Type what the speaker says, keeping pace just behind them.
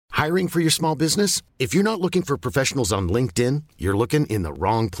Hiring for your small business? If you're not looking for professionals on LinkedIn, you're looking in the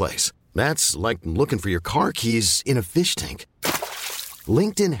wrong place. That's like looking for your car keys in a fish tank.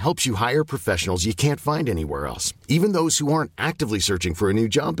 LinkedIn helps you hire professionals you can't find anywhere else, even those who aren't actively searching for a new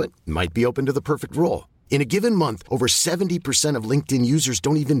job but might be open to the perfect role. In a given month, over 70% of LinkedIn users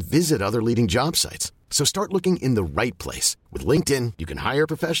don't even visit other leading job sites. So start looking in the right place. With LinkedIn, you can hire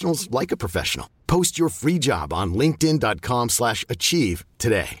professionals like a professional. Post your free job on linkedin.com/achieve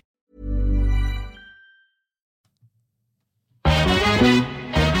today.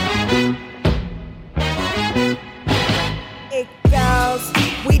 It girls,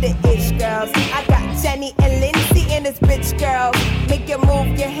 we the ish girls. I got Jenny and Lindsay in this bitch, girl. Make you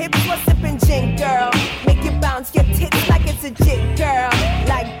move your hips, what's up in gin, girl? Make you bounce your tits like it's a jig, girl.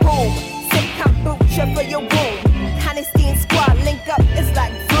 Like boom, sip kombucha for your womb. Honesty and squad link up, it's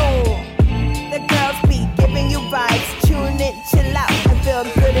like boom. The girls be giving you vibes. Tune in, chill out, and feel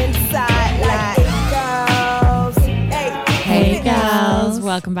good inside. Like it girls. Hey gals,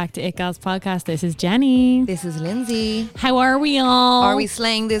 welcome back to It Gals Podcast. This is Jenny. This is Lindsay. How are we all? Are we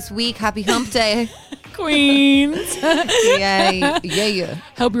slaying this week? Happy hump day. Queens? Yeah.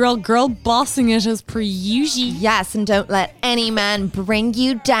 Hope you're all girl bossing it as per usual. Yes, and don't let any man bring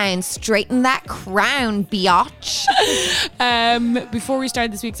you down. Straighten that crown, biatch. Before we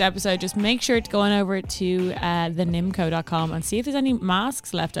start this week's episode, just make sure to go on over to thenimco.com and see if there's any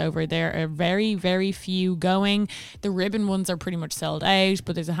masks left over. There are very, very few going. The ribbon ones are pretty much sold out,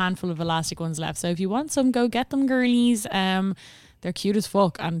 but there's a handful of elastic ones left. So if you want some, go get them, girlies. They're cute as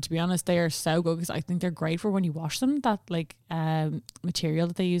fuck, and to be honest, they are so good because I think they're great for when you wash them. That material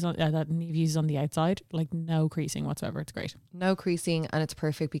that they use on that Neve uses on the outside, like no creasing whatsoever. It's great. No creasing, and it's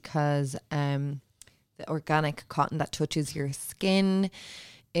perfect because the organic cotton that touches your skin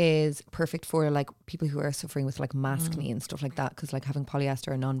is perfect for like people who are suffering with like maskne and stuff like that, because like having polyester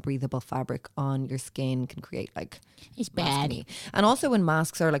or non-breathable fabric on your skin can create like it's bad. Maskne. And also when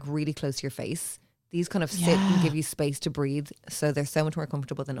masks are like really close to your face, these kind of sit and give you space to breathe. So they're so much more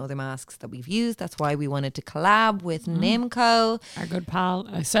comfortable than other masks that we've used. That's why we wanted to collab with Nimco. Our good pal.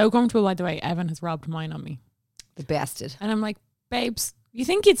 So comfortable, by the way. Evan has robbed mine on me. The bested. And I'm like, babes, you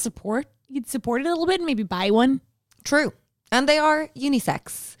think you'd support it a little bit and maybe buy one? True. And they are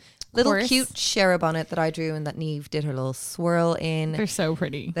unisex. Little course. cute cherub on it that I drew and that Neve did her little swirl in. They're so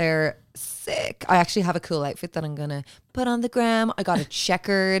pretty. They're sick. I actually have a cool outfit that I'm going to put on the gram. I got a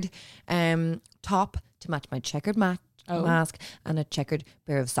checkered top to match my checkered mask and a checkered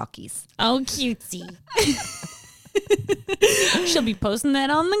pair of sockies. Oh, cutesy. She'll be posting that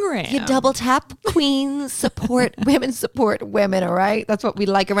on the gram. You double tap, queens, support women, all right? That's what we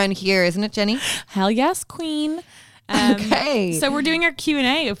like around here, isn't it, Jenny? Hell yes, queen. Okay. So we're doing our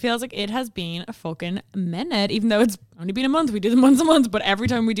Q&A. It feels like it has been a fucking minute, even though it's only been a month. We do them once a month, but every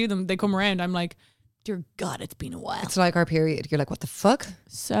time we do them, they come around. I'm like, dear God, it's been a while. It's like our period. You're like, what the fuck?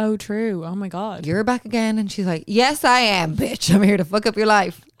 So true. Oh my God. You're back again. And she's like, yes, I am, bitch. I'm here to fuck up your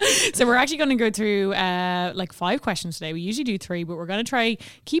life. So we're actually going to go through like 5 questions today. We usually do 3, but we're going to try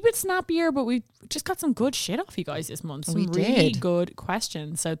keep it snappier. But we just got some good shit off you guys this month. Some really good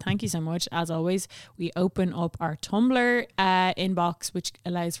questions. So thank you so much. As always, we open up our Tumblr inbox, which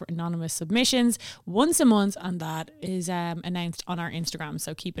allows for anonymous submissions once a month, and that is announced on our Instagram.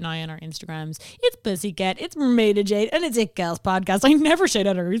 So keep an eye on our Instagrams. It's Pussycat, it's Mermaid Jade, and it's It Gals Podcast. I never shout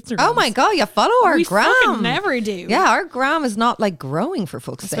out our Instagram. Oh my God, you follow our gram. We fucking never do. Yeah, our gram is not like growing for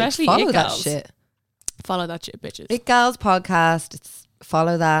fuck's sake. Especially follow It that Gals. shit. Follow that shit, bitches. It Gals Podcast. It's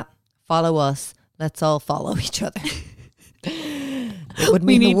follow that. Follow us. Let's all follow each other. It would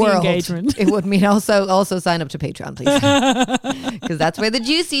mean the world. Engagement. It would mean also sign up to Patreon, please, because that's where the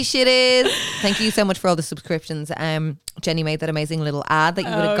juicy shit is. Thank you so much for all the subscriptions. Jenny made that amazing little ad that you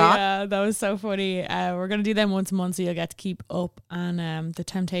would have got. Yeah, that was so funny. We're gonna do them once a month, so you'll get to keep up, and the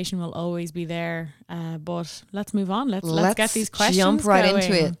temptation will always be there. But let's move on. Let's get these questions. Jump right going.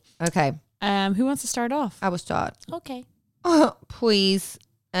 into it. Okay. Who wants to start off? I will start. Okay. Oh, please.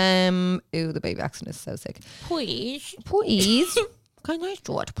 Ooh, the baby accent is so sick. Please. Can I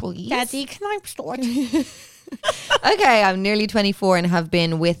start, please? Daddy, can I start? Okay, I'm nearly 24 and have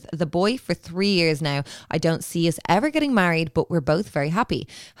been with the boy for 3 years now. I don't see us ever getting married, but we're both very happy.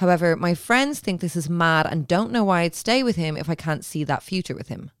 However, my friends think this is mad and don't know why I'd stay with him if I can't see that future with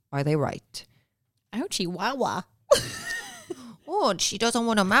him. Are they right? Ouchie, wawa. Oh, she doesn't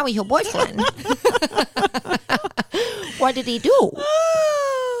want to marry her boyfriend. What did he do?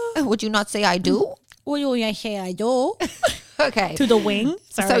 Would you not say I do? Will you say I do? Okay. To the wing.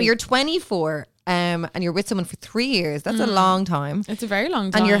 Sorry. So you're 24 and you're with someone for 3 years. That's a long time. It's a very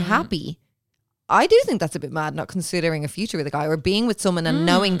long time. And you're happy. I do think that's a bit mad, not considering a future with a guy or being with someone and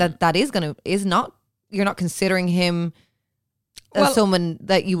knowing that you're not considering him as someone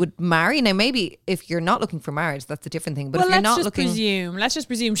that you would marry. Now, maybe if you're not looking for marriage, that's a different thing. But if you're not looking, let's just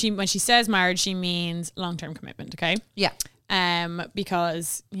presume when she says marriage, she means long-term commitment. Okay. Yeah.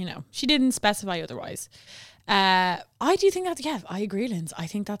 Because she didn't specify otherwise. I do think that. Yeah, I agree, Linz. I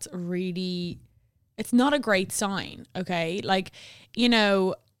think that's really. It's not a great sign. Okay, like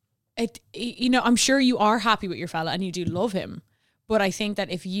I'm sure you are happy with your fella and you do love him, but I think that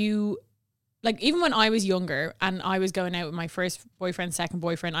if you. Like, even when I was younger and I was going out with my first boyfriend, second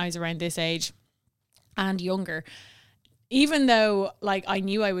boyfriend, I was around this age and younger. Even though, like, I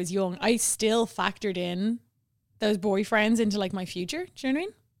knew I was young, I still factored in those boyfriends into, like, my future. Do you know what I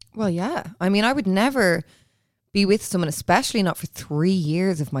mean? Well, yeah. I mean, I would never be with someone, especially not for 3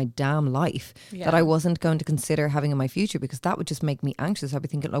 years of my damn life, that I wasn't going to consider having in my future, because that would just make me anxious. I'd be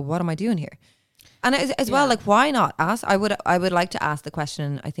thinking, like, what am I doing here? And as well, like, why not ask? I would like to ask the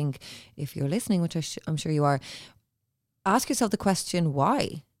question. I think if you're listening, which I'm sure you are, ask yourself the question,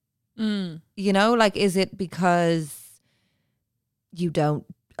 why? Like, is it because you don't,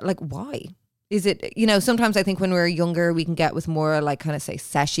 like, why? Is it, sometimes I think when we're younger, we can get with more like kind of say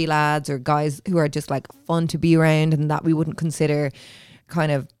seshy lads or guys who are just like fun to be around, and that we wouldn't consider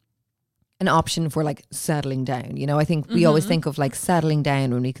kind of an option for like settling down. I think we always think of like settling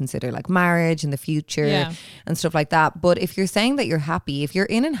down when we consider like marriage in the future and stuff like that. But if you're saying that you're happy, if you're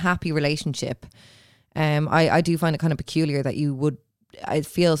in a happy relationship, I do find it kind of peculiar that it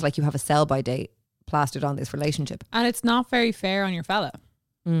feels like you have a sell by date plastered on this relationship. And it's not very fair on your fella.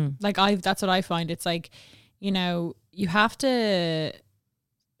 Like that's what I find. It's like, you have to,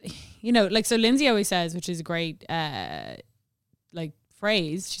 like, so Lindsay always says, which is a great, like,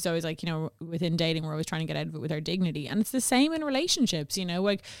 phrase, she's always like, within dating, we're always trying to get out of it with our dignity. And it's the same in relationships,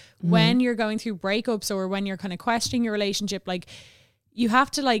 like when you're going through breakups or when you're kind of questioning your relationship, like you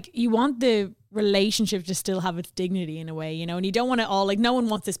have to, like, you want the relationship to still have its dignity in a way, and you don't want it all, like, no one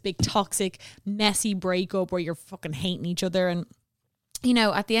wants this big toxic messy breakup where you're fucking hating each other. And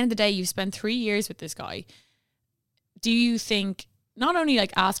at the end of the day, you've spent 3 years with this guy. Do you think, not only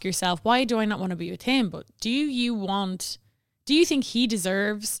like ask yourself, why do I not want to be with him, but do you think he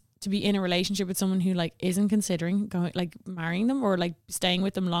deserves to be in a relationship with someone who like isn't considering going, like, marrying them or like staying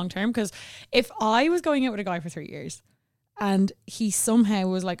with them long term? Because if I was going out with a guy for 3 years and he somehow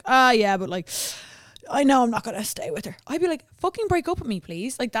was like, yeah, but like, I know I'm not going to stay with her, I'd be like, fucking break up with me,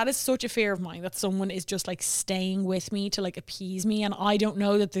 please. Like, that is such a fear of mine, that someone is just like staying with me to like appease me, and I don't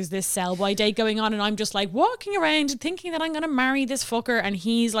know that there's this sell by date going on, and I'm just like walking around thinking that I'm going to marry this fucker, and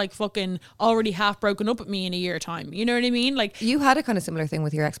he's like fucking already half broken up with me in a year time. You know what I mean? Like, you had a kind of similar thing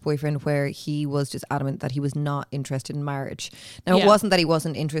with your ex-boyfriend where he was just adamant that he was not interested in marriage. Now, it wasn't that he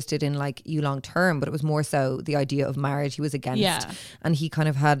wasn't interested in like you long term, but it was more so the idea of marriage he was against. And he kind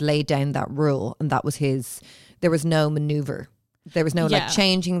of had laid down that rule, and that was there was no maneuver. There was no like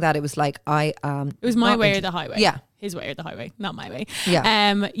changing that. It was like, it was my way or the highway. Yeah. His way or the highway, not my way.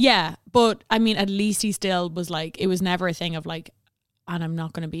 Yeah. But I mean, at least he still was like, it was never a thing of like, and I'm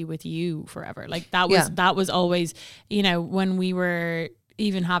not going to be with you forever. Like that was always, when we were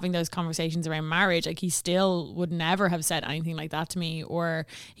even having those conversations around marriage, like he still would never have said anything like that to me, or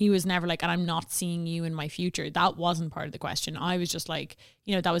he was never like, and I'm not seeing you in my future. That wasn't part of the question. I was just like,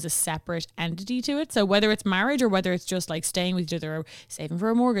 that was a separate entity to it. So whether it's marriage or whether it's just like staying with each other or saving for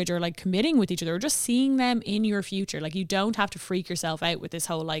a mortgage or like committing with each other or just seeing them in your future, like you don't have to freak yourself out with this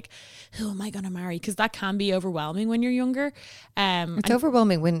whole like, who am I going to marry? Because that can be overwhelming when you're younger. It's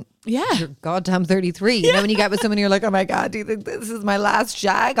overwhelming when you're goddamn 33. When you get with someone, you're like, oh my God, do you think this is my last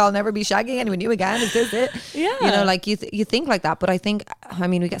shag? I'll never be shagging anyone new again. Is this it? Yeah. Like you think like that. But I think,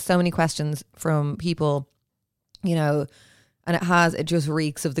 we get so many questions from people, and it just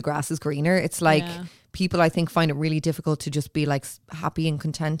reeks of the grass is greener. It's like people, I think, find it really difficult to just be like happy and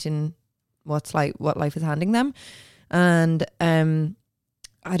content in what life is handing them. And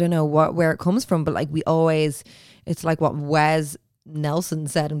I don't know where it comes from, but like it's like what Wes Nelson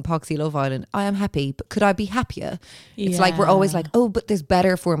said in Poxy Love Island, I am happy, but could I be happier? It's like we're always like, oh, but there's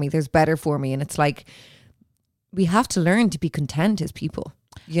better for me. And it's like we have to learn to be content as people,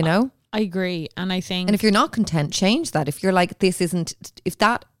 I agree. And I think, and if you're not content, change that. If you're like, if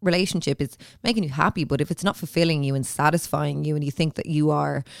that relationship is making you happy, but if it's not fulfilling you and satisfying you, and you think that you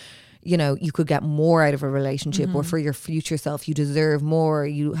are, you could get more out of a relationship, or for your future self, you deserve more,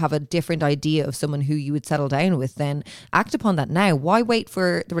 you have a different idea of someone who you would settle down with, then act upon that now. Why wait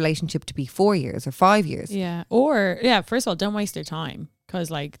for the relationship to be 4 years or 5 years? Yeah. Or first of all, don't waste their time. Because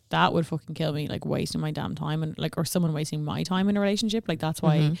like that would fucking kill me, like wasting my damn time, and like, or someone wasting my time in a relationship. Like that's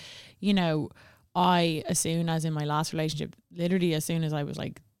why, as soon as in my last relationship, literally as soon as I was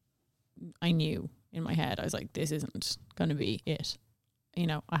like, I knew in my head, I was like, this isn't going to be it. You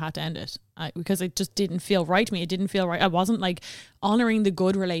know, I had to end it because it just didn't feel right to me. It didn't feel right. I wasn't like honoring the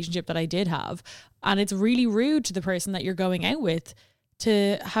good relationship that I did have. And it's really rude to the person that you're going out with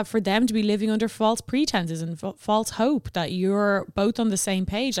to have for them to be living under false pretenses and false hope that you're both on the same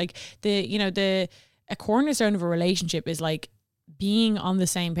page. Like a cornerstone of a relationship is like being on the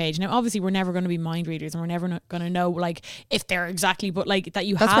same page. Now, obviously, we're never going to be mind readers, and we're never going to know like if they're exactly, but like that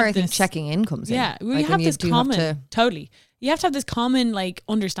you That's have. where I this, think checking in comes in. Yeah, we like have this common. Totally. You have to have this common like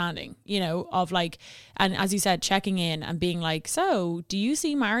understanding, you know, of like, and as you said, checking in and being like, so do you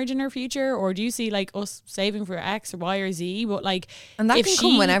see marriage in our future, or do you see like us saving for X or Y or Z? But like, and that can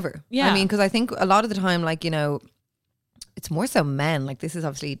come whenever. Yeah, I mean, because I think a lot of the time, like, you know, it's more so men. Like, this is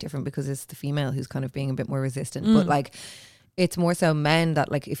obviously different because it's the female who's kind of being a bit more resistant. But like, it's more so men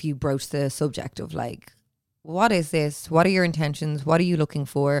that like, if you broach the subject of like, what is this? What are your intentions? What are you looking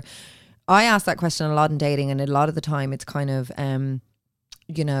for? I ask that question a lot in dating, and a lot of the time it's kind of,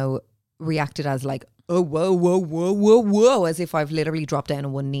 you know, reacted as like, oh, whoa, whoa, whoa, whoa, whoa, as if I've literally dropped down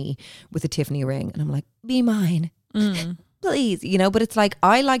on one knee with a Tiffany ring. And I'm like, be mine, please, you know. But it's like,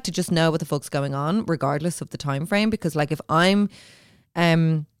 I like to just know what the fuck's going on, regardless of the time frame, because like if I'm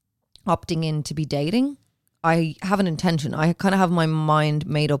opting in to be dating, I have an intention. I kind of have my mind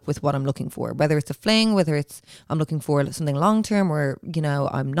made up with what I'm looking for, whether it's a fling, whether it's I'm looking for something long term, or, you know,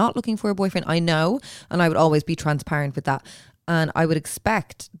 I'm not looking for a boyfriend. I know, and I would always be transparent with that. And I would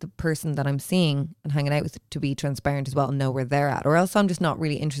expect the person that I'm seeing and hanging out with to be transparent as well and know where they're at, or else I'm just not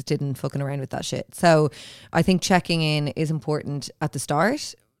really interested in fucking around with that shit. So I think checking in is important at the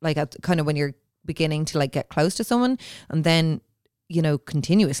start, like at kind of when you're beginning to like get close to someone, and then, you know,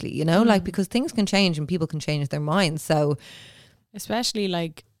 continuously, you know, like, because things can change and people can change their minds. So especially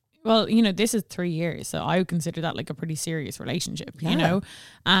like, well, you know, this is 3 years, so I would consider that like a pretty serious relationship, you know,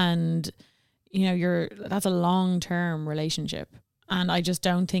 and you know, that's a long-term relationship, and I just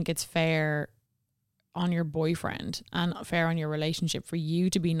don't think it's fair on your boyfriend and fair on your relationship for you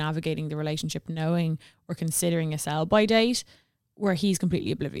to be navigating the relationship knowing or considering a sell-by date where he's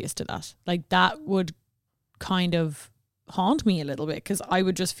completely oblivious to that. Like, that would kind of haunt me a little bit, because I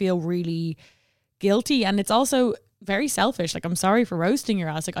would just feel really guilty. And it's also very selfish. Like, I'm sorry for roasting your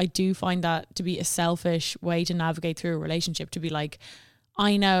ass. Like, I do find that to be a selfish way to navigate through a relationship, to be like,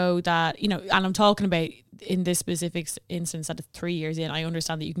 I know that, you know, and I'm talking about in this specific instance that it's 3 years in. I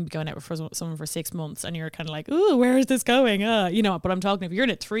understand that you can be going out with someone for 6 months and you're kind of like, oh, where is this going? You know, but I'm talking, if you're in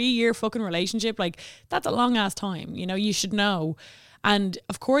a 3-year fucking relationship, like, that's a long ass time, you know, you should know. And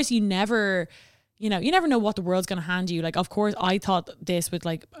of course you never know what the world's going to hand you. Like, of course, I thought this with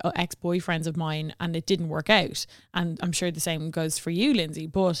like ex-boyfriends of mine and it didn't work out. And I'm sure the same goes for you, Lindsay.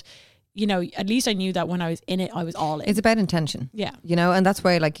 But, you know, at least I knew that when I was in it, I was all in. It's about intention. Yeah. You know, and that's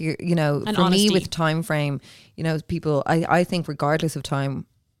why, like, you know, and for honesty. me with time frame, you know, people, I think regardless of time,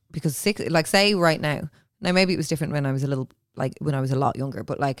 because like say right now maybe it was different when I was when I was a lot younger,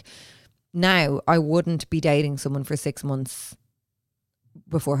 but like now I wouldn't be dating someone for 6 months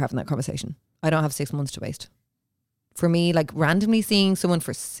before having that conversation. I don't have 6 months to waste. For me, like, randomly seeing someone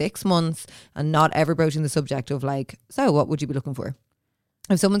for 6 months and not ever broaching the subject of like, so what would you be looking for?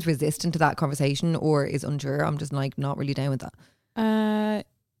 If someone's resistant to that conversation or is unsure, I'm just like not really down with that.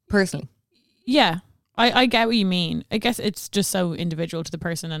 Personally. Yeah, I get what you mean. I guess it's just so individual to the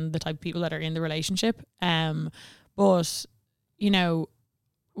person and the type of people that are in the relationship. But, you know,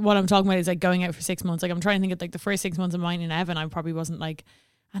 what I'm talking about is like going out for 6 months. Like, I'm trying to think of like the first 6 months of mine in Evan, I probably wasn't like,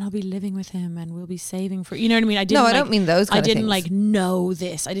 and I'll be living with him and we'll be saving for, you know what I mean? I don't mean those kind of things. I didn't like know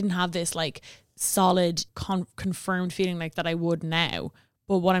this. I didn't have this like solid confirmed feeling like that I would now.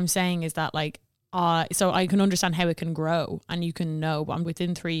 But what I'm saying is that like, so I can understand how it can grow and you can know, but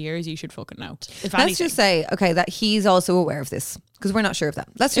within 3 years you should fucking know. Let's just say, okay, that he's also aware of this, because we're not sure of that.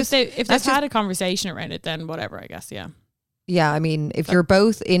 If they've had a conversation around it, then whatever, I guess, yeah. Yeah, I mean, if you're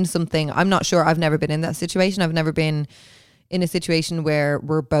both in something, I'm not sure. I've never been in that situation. I've never been in a situation where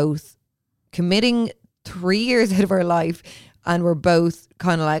we're both committing 3 years out of our life and we're both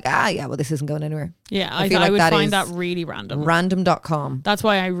kind of like, yeah, well, this isn't going anywhere. Yeah, I would find that really random. Random.com. That's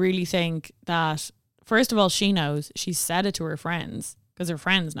why I really think that, first of all, she knows. She's said it to her friends because they're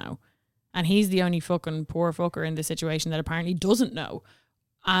friends now. And he's the only fucking poor fucker in this situation that apparently doesn't know.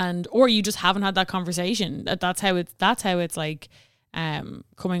 Or you just haven't had that conversation. That's how it's like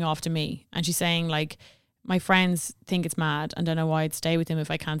coming off to me. And she's saying like, my friends think it's mad and don't know why I'd stay with him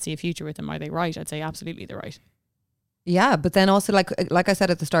if I can't see a future with him. Are they right? I'd say absolutely they're right. Yeah, but then also like I said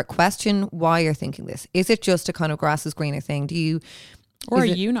at the start, question why you're thinking this. Is it just a kind of grass is greener thing? Do you Or are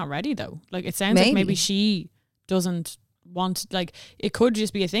Is it- you not ready though? Like it sounds like maybe she doesn't want, like it could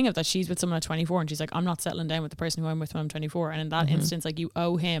just be a thing of that she's with someone at 24 and she's like, I'm not settling down with the person who I'm with when I'm 24. And in that instance, like you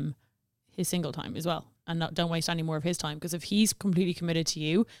owe him his single time as well, and don't waste any more of his time, because if he's completely committed to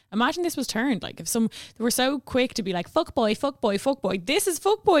you, imagine this was turned, like if they were so quick to be like fuck boy, this is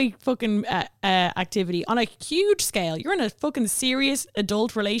fuck boy fucking activity on a huge scale. You're in a fucking serious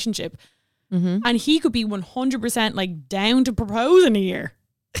adult relationship, and he could be 100% like down to propose in a year.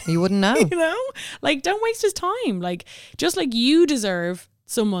 You wouldn't know. You know, like don't waste his time. Like just like you deserve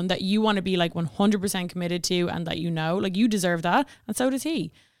someone that you want to be like 100% committed to, and that like you deserve that, and so does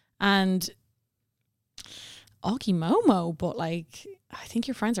he. And Augie Momo, but like I think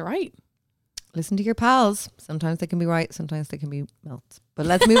your friends are right. Listen to your pals. Sometimes they can be right, sometimes they can be melts. But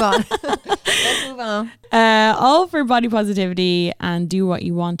let's move on. Let's move on. All for body positivity and do what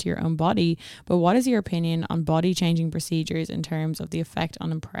you want to your own body. But what is your opinion on body changing procedures in terms of the effect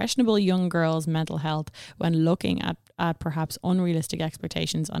on impressionable young girls' mental health when looking at perhaps unrealistic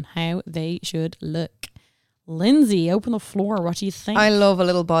expectations on how they should look? Lindsay, open the floor. What do you think? I love a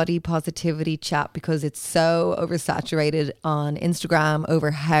little body positivity chat because it's so oversaturated on Instagram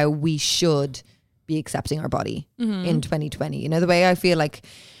over how we should be accepting our body in 2020. You know, the way I feel like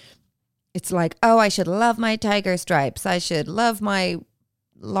it's like, oh, I should love my tiger stripes. I should love my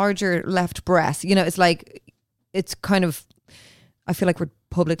larger left breast. You know, it's like, it's kind of, I feel like we're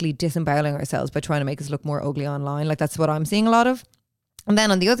publicly disemboweling ourselves by trying to make us look more ugly online. Like that's what I'm seeing a lot of. And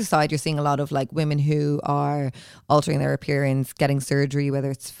then on the other side, you're seeing a lot of like women who are altering their appearance, getting surgery, whether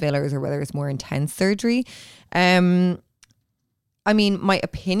it's fillers or whether it's more intense surgery. I mean, my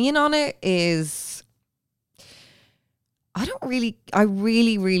opinion on it is I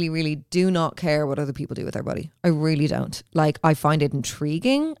really do not care what other people do with their body. I really don't. Like, I find it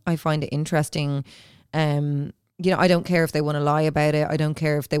intriguing. I find it interesting. You know, I don't care if they want to lie about it. I don't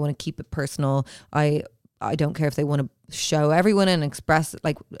care if they want to keep it personal. I don't care if they want to show everyone and express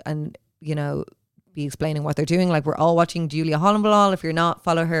like, and you know, be explaining what they're doing. Like we're all watching Julia Hollenblall. If you're not,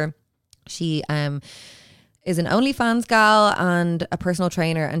 follow her. She is an OnlyFans gal and a personal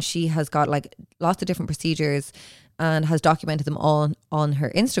trainer, and she has got like lots of different procedures and has documented them all on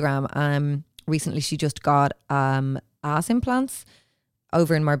her Instagram. Recently she just got ass implants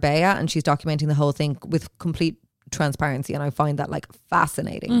over in Marbella, and she's documenting the whole thing with complete transparency, and I find that like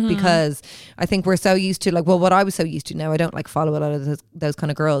fascinating because I think we're so used to like, well, what I was so used to now, I don't like follow a lot of those kind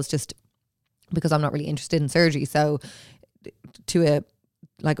of girls just because I'm not really interested in surgery, so to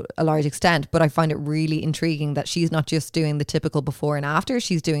a large extent, but I find it really intriguing that she's not just doing the typical before and after,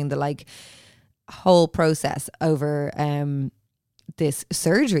 she's doing the like whole process over this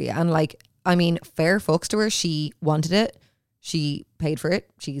surgery. And like, I mean, fair fucks to her, she wanted it, she paid for it,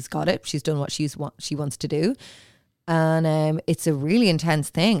 she's got it, she's done what she wants to do. And it's a really intense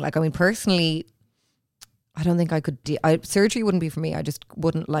thing. Like, I mean, personally, I don't think I could surgery wouldn't be for me. I just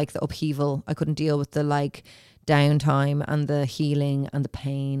wouldn't like the upheaval. I couldn't deal with the like downtime and the healing and the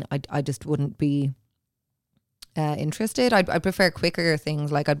pain. I just wouldn't be interested. I'd prefer quicker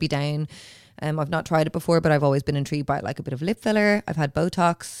things. Like I'd be down. I've not tried it before, but I've always been intrigued by like a bit of lip filler. I've had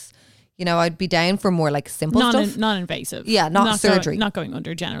Botox. You know, I'd be down for more like simple stuff. Non-invasive. Yeah, not surgery. Not going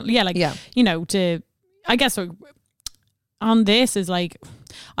under generally. Yeah, like, you know, I guess on this is like,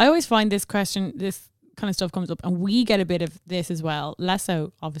 I always find this kind of stuff comes up, and we get a bit of this as well. Less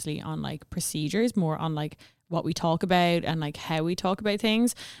so obviously on like procedures, more on like what we talk about and like how we talk about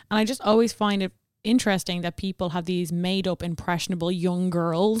things. And I just always find it interesting that people have these made up impressionable young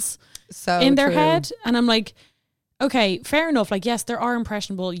girls in their head. And I'm like, okay, fair enough. Like, yes, there are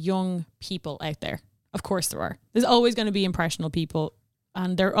impressionable young people out there. Of course there are. There's always going to be impressionable people,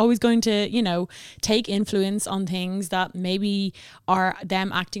 and they're always going to, you know, take influence on things that maybe are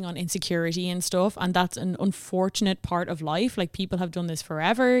them acting on insecurity and stuff. And that's an unfortunate part of life. Like, people have done this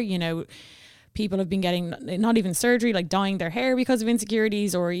forever. You know, people have been getting not even surgery, like dyeing their hair because of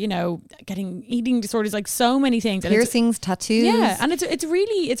insecurities, or, you know, getting eating disorders, like so many things. Piercings, tattoos. Yeah. And it's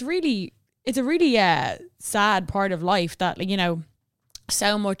a really sad part of life that, like, you know,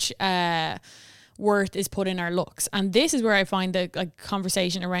 so much worth is put in our looks. And this is where I find the like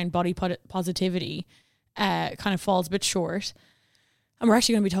conversation around body positivity kind of falls a bit short. And we're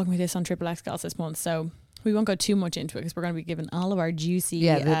actually going to be talking about this on Triple X Gals this month, so we won't go too much into it because we're going to be giving all of our juicy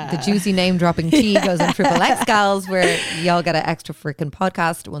the juicy name dropping tea goes on Triple X Gals, where y'all get an extra freaking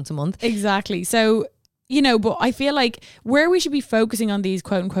podcast once a month. Exactly. So, you know, but I feel like where we should be focusing on these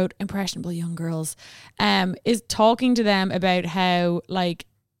quote unquote impressionable young girls is talking to them about how, like,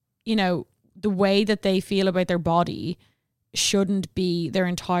 you know, the way that they feel about their body shouldn't be their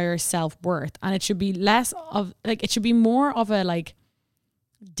entire self-worth, and it should be less of like, it should be more of a like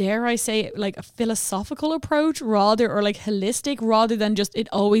dare I say, like a philosophical approach or like holistic, rather than just it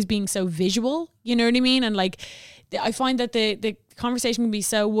always being so visual. You know what I mean? And like, I find that the conversation can be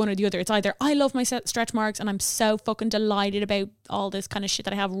so one or the other. It's either I love my stretch marks and I'm so fucking delighted about all this kind of shit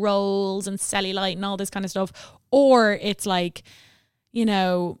that I have, rolls and cellulite and all this kind of stuff, or it's like, you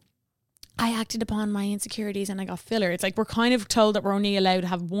know, I acted upon my insecurities and I got filler. It's like we're kind of told that we're only allowed to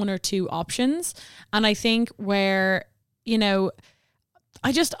have one or two options. And I think where, you know,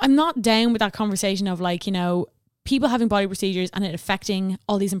 I'm not down with that conversation of like, you know, people having body procedures and it affecting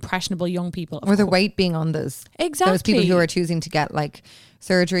all these impressionable young people. Or the weight being on those. Exactly. Those people who are choosing to get like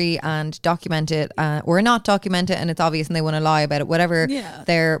surgery and document it or not document it, and it's obvious and they want to lie about it, whatever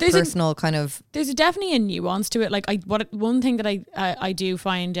their personal kind of... There's definitely a nuance to it. Like one thing that I do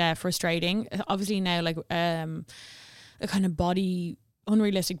find frustrating, obviously now, like a kind of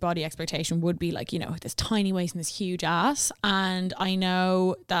unrealistic body expectation would be like, you know, this tiny waist and this huge ass. And I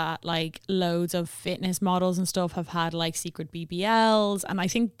know that like loads of fitness models and stuff have had like secret BBLs, and I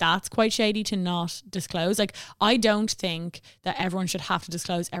think that's quite shady to not disclose. Like, I don't think that everyone should have to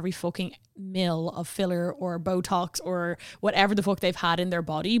disclose every fucking mil of filler or Botox or whatever the fuck they've had in their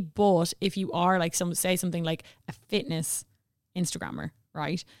body. But if you are like say something like a fitness Instagrammer,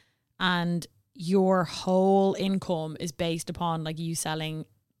 right, and your whole income is based upon like you selling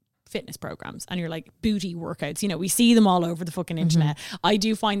fitness programs and you're like booty workouts, you know, we see them all over the fucking internet. I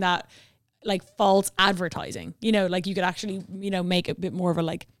do find that like false advertising, you know, like you could actually, you know, make a bit more of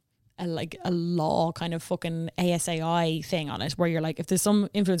a law kind of fucking ASAI thing on it, where you're like, if there's some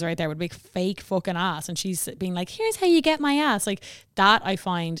influencer out there with a big fake fucking ass and she's being like, here's how you get my ass, like that I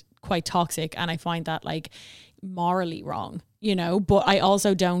find quite toxic, and I find that like morally wrong, you know. But I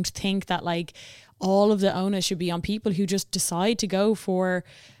also don't think that like all of the onus should be on people who just decide to go for,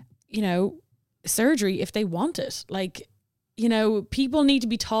 you know, surgery if they want it. Like, you know, people need to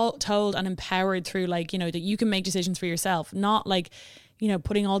be told and empowered through like, you know, that you can make decisions for yourself, not like, you know,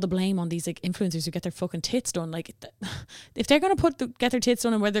 putting all the blame on these like influencers who get their fucking tits done. Like if they're going to get their tits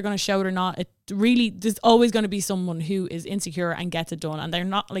done and whether they're going to show it or not, it really, there's always going to be someone who is insecure and gets it done. And they're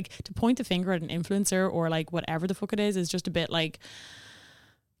not like, to point the finger at an influencer or like whatever the fuck it is just a bit like,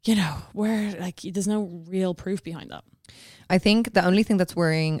 you know, where like there's no real proof behind that. I think the only thing that's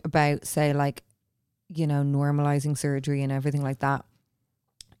worrying about, say, like, you know, normalizing surgery and everything like that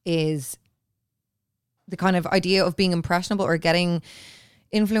is the kind of idea of being impressionable or getting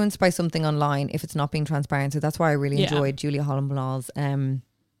influenced by something online if it's not being transparent. So that's why I really enjoyed Julia Holland-Ball's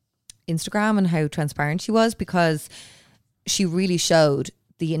Instagram and how transparent she was, because she really showed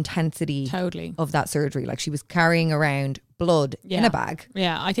the intensity of that surgery. Like, she was carrying around blood in a bag.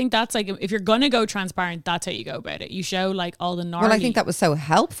 Yeah, I think that's like, if you're gonna go transparent, that's how you go about it. You show like all the gnarly... Well, I think that was so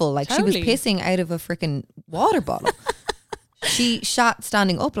helpful. Like, she was pissing out of a freaking water bottle. She shot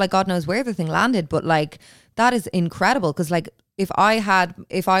standing up, like God knows where the thing landed, but like that is incredible. Because like if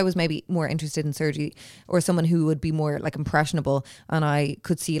I was maybe more interested in surgery, or someone who would be more like impressionable, and I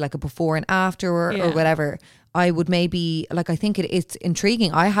could see like a before and after or whatever, I would maybe like, I think it's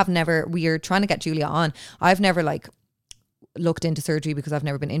intriguing. We are trying to get Julia on. I've never like looked into surgery because I've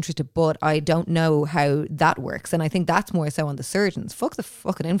never been interested, but I don't know how that works. And I think that's more so on the surgeons. Fuck the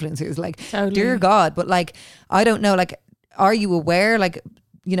fucking influencers, like dear God. But like, I don't know, like, are you aware, like,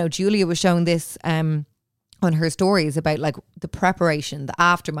 you know, Julia was showing this on her stories about like the preparation, the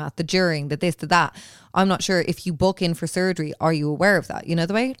aftermath, the during, the this, the that. I'm not sure if you book in for surgery, are you aware of that? You know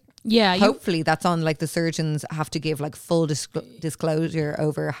the way? Yeah. Hopefully that's on, like, the surgeons have to give like full disclosure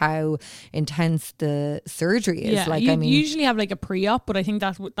over how intense the surgery is. Yeah, like, you I mean, usually have like a pre-op, but I think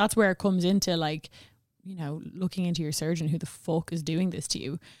that's where it comes into like, you know, looking into your surgeon, who the fuck is doing this to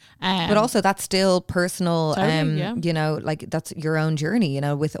you. But also that's still personal, totally, you know, like that's your own journey, you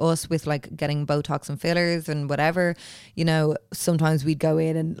know. With us, with like getting Botox and fillers and whatever, you know, sometimes we'd go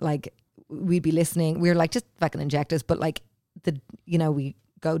in and like we'd be listening, we were like, just fucking inject us. But like you know, we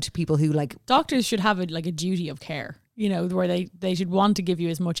go to people who like... Doctors should have a duty of care, you know, where they should want to give you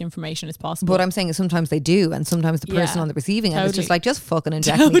as much information as possible. But what I'm saying is sometimes they do, and sometimes the person on the receiving end is just like, just fucking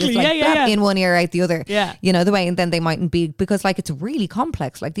inject me, just like in one ear out the other, you know, the way. And then they mightn't be, because like it's really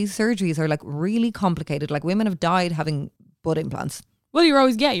complex. Like, these surgeries are like really complicated. Like, women have died having butt implants. Well,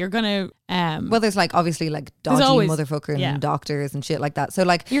 you're gonna well, there's like obviously like dodgy motherfucker and doctors and shit like that. So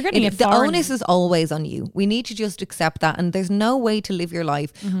like, you're gonna the onus is always on you. We need to just accept that, and there's no way to live your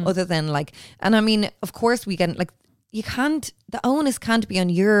life other than like, and I mean, of course we can, like, you can't, the onus can't be on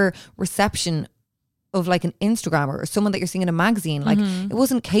your reception of like an Instagrammer or someone that you're seeing in a magazine. Like, it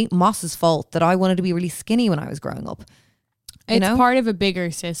wasn't Kate Moss's fault that I wanted to be really skinny when I was growing up. It's part of a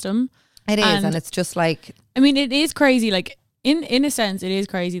bigger system. It is, and it's just like, I mean, it is crazy. Like, in a sense, it is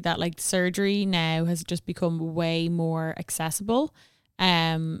crazy that like surgery now has just become way more accessible.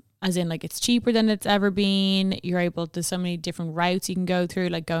 As in like it's cheaper than it's ever been. You're able to so many different routes you can go through,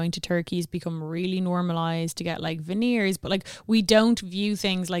 like going to Turkey has become really normalized to get like veneers, but like we don't view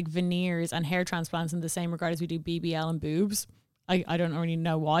things like veneers and hair transplants in the same regard as we do BBL and boobs. I don't really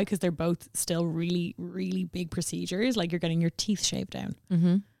know why, because they're both still really, really big procedures. Like you're getting your teeth shaved down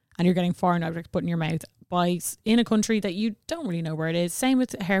and you're getting foreign objects put in your mouth in a country that you don't really know where it is. Same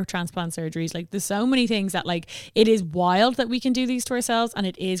with hair transplant surgeries. Like there's so many things that like it is wild that we can do these to ourselves, and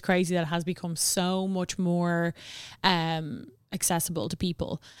it is crazy that it has become so much more accessible to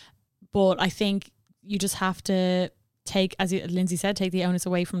people. But I think you just have to take, as Lindsay said, take the onus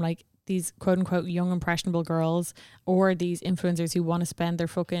away from like these quote unquote young impressionable girls or these influencers who want to spend their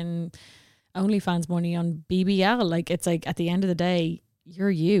fucking OnlyFans money on BBL. Like it's like at the end of the day, you're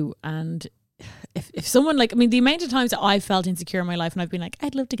you. And if someone like, I mean, the amount of times that I've felt insecure in my life and I've been like,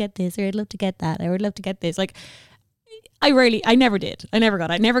 I'd love to get this, or I'd love to get that, or I'd love to get this. Like I never did. I never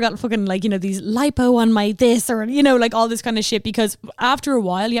got fucking like, you know, these lipo on my this, or, you know, like all this kind of shit, because after a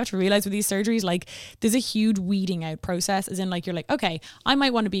while you have to realize with these surgeries, like there's a huge weeding out process, as in like, you're like, okay, I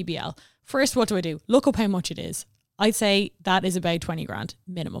might want a BBL. First, what do? Look up how much it is. I'd say that is about 20 grand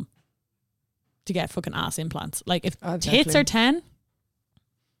minimum to get fucking ass implants. Like if tits are 10,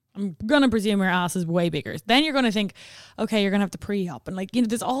 I'm going to presume your ass is way bigger. Then you're going to think, okay, you're going to have to pre-op. And like, you know,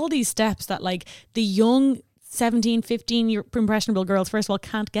 there's all these steps that like the young 17, 15 year impressionable girls, first of all,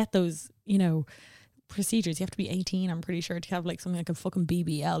 can't get those, you know, procedures. You have to be 18, I'm pretty sure, to have like something like a fucking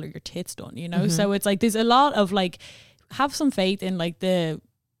BBL or your tits done, you know? So it's like, there's a lot of like, have some faith in like the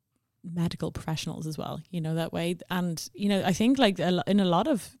medical professionals as well, you know, that way. And, you know, I think like in a lot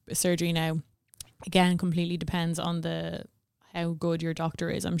of surgery now, again, completely depends on how good your doctor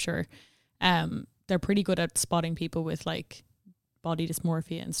is, I'm sure. They're pretty good at spotting people with like body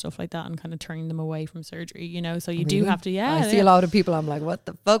dysmorphia and stuff like that and kind of turning them away from surgery, you know. So you do have to, I see a lot of people, I'm like, what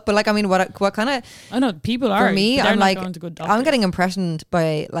the fuck? But like, I mean, what kind of, I know people are, for me, I'm like, I'm getting doctors. impressioned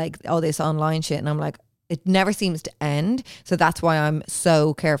by like all this online shit, and I'm like, it never seems to end. So that's why I'm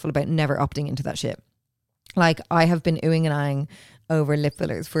so careful about never opting into that shit. Like I have been oohing and eyeing over lip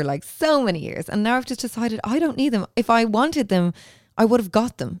fillers for like so many years, and now I've just decided I don't need them. If I wanted them, I would have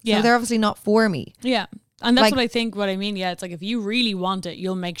got them. Yeah. So they're obviously not for me. Yeah. And that's Like- what I mean. Yeah, it's like if you really want it,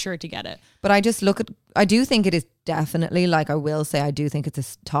 you'll make sure to get it. But I just I do think it is definitely, like I will say, I do think it's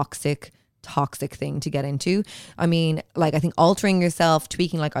a toxic thing to get into. I mean, like I think altering yourself,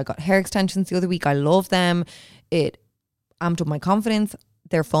 tweaking, like I got hair extensions the other week. I love them. It amped up my confidence.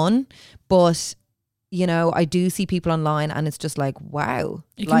 They're fun. But, you know, I do see people online and it's just like, wow.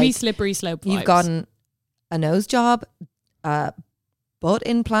 It can be slippery slope vibes. You've gotten a nose job, butt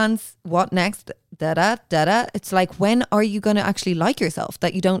implants, what next? Da-da. It's like, when are you going to actually like yourself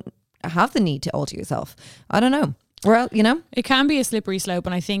that you don't have the need to alter yourself? I don't know. Well, you know, it can be a slippery slope,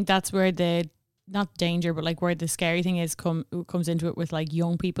 and I think that's where the not danger, but like where the scary thing is comes into it with like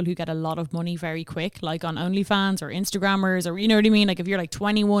young people who get a lot of money very quick, like on OnlyFans or Instagrammers, or you know what I mean? Like if you're like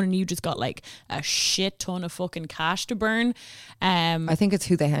 21 and you just got like a shit ton of fucking cash to burn. I think it's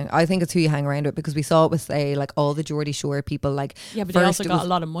who they hang. I think it's who you hang around with, because we saw it with say like all the Geordie Shore people. Like yeah, but they also got a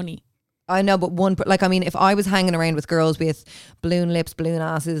lot of money. I know, but like, I mean, if I was hanging around with girls with balloon lips, balloon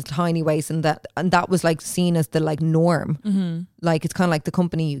asses, tiny waists, and that was like seen as the like norm, like it's kind of like the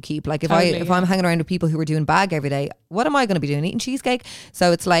company you keep. Like if I'm hanging around with people who are doing bag every day, what am I going to be doing? Eating cheesecake?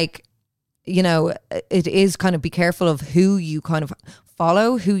 So it's like, you know, it is kind of be careful of who you kind of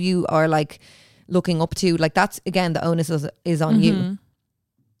follow, who you are like looking up to. Like that's, again, the onus is on you.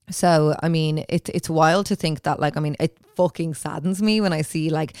 So, I mean, it's wild to think that, like, I mean, it fucking saddens me when I see,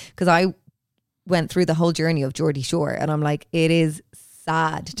 like, because I went through the whole journey of Geordie Shore, and I'm like, it is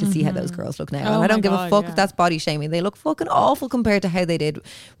sad to see how those girls look now. Oh and I don't my give God, a fuck yeah. if that's body shaming. They look fucking awful compared to how they did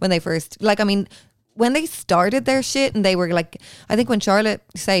when they first, like, I mean, when they started their shit, and they were like, I think when Charlotte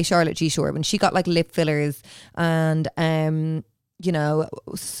G. Shore, when she got like lip fillers and, you know,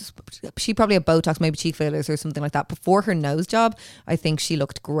 she probably had Botox, maybe cheek fillers or something like that before her nose job, I think she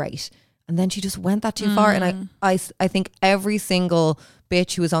looked great. And then she just went that too far. And I think every single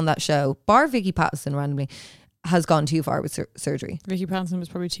bitch who was on that show, bar Vicky Pattison randomly, has gone too far with surgery. Vicky Pattison was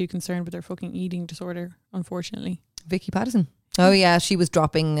probably too concerned with her fucking eating disorder, unfortunately. Vicky Pattison. Oh yeah, she was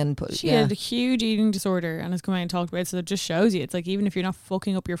dropping and She had a huge eating disorder and has come out and talked about it. So it just shows you, it's like, even if you're not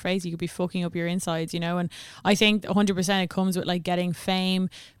fucking up your face, you could be fucking up your insides, you know. And I think 100% it comes with like getting fame,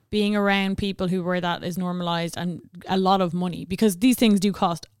 being around people who where that is normalized, and a lot of money, because these things do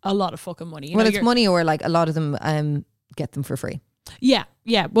cost a lot of fucking money. You well, know, it's money, or like a lot of them get them for free. Yeah.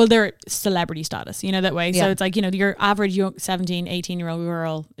 Well, they're celebrity status, you know, that way. Yeah. So it's like, you know, your average young 17, 18-year-old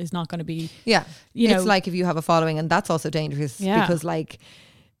girl is not going to be. Yeah. You know, it's like if you have a following, and that's also dangerous Yeah. because like,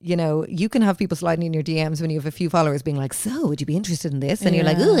 you know, you can have people sliding in your DMs when you have a few followers being like, so would you be interested in this? And you're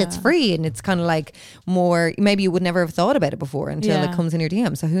like, oh, it's free. And it's kind of like more, maybe you would never have thought about it before until it comes in your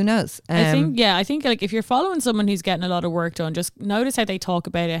DM. So who knows? I think like if you're following someone who's getting a lot of work done, just notice how they talk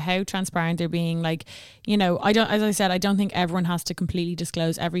about it, how transparent they're being. Like, you know, as I said, I don't think everyone has to completely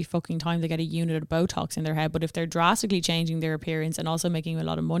disclose every fucking time they get a unit of Botox in their head. But if they're drastically changing their appearance and also making a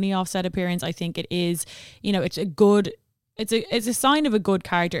lot of money off said appearance, I think it is, you know, it's a sign of a good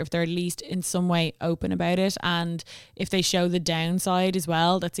character if they're at least in some way open about it, and if they show the downside as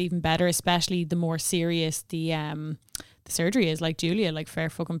well, that's even better, especially the more serious the surgery is. Like Julia, like fair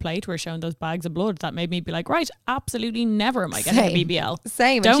fucking play to her, showing those bags of blood. That made me be like, right, absolutely never am I getting a BBL.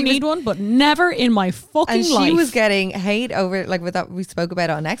 Same. Don't need one, but never in my fucking life. And she was getting hate over, like with that, we spoke about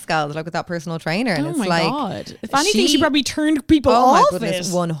it on X-Gals, like with that personal trainer. And oh it's my like, God. If anything, she probably turned people oh off my goodness,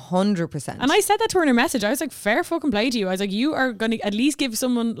 it. 100%. And I said that to her in her message. I was like, fair fucking play to you. I was like, you are going to at least give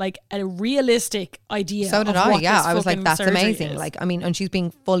someone like a realistic idea. So did of I. what Yeah, this I was like, fucking that's surgery amazing. is. Like, I mean, and she's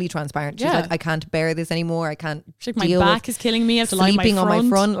being fully transparent. She's Yeah. like, I can't bear this anymore. I can't. She's like, my deal back with is killing me. I have to lie sleeping my on front. my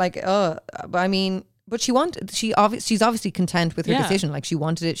front. Like, but I mean, but she's obviously content with her Yeah. decision. Like, she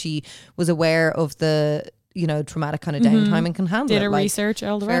wanted it. She was aware of the, you know, traumatic kind of downtime and can handle it. Did her like, research,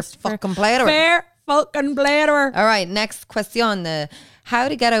 all the fair rest. fucking play to her. Fair fucking play to her. All right, next question. How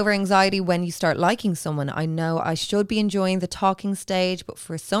to get over anxiety when you start liking someone. I know I should be enjoying the talking stage, but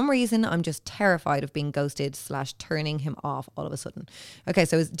for some reason I'm just terrified of being ghosted / turning him off all of a sudden. Okay,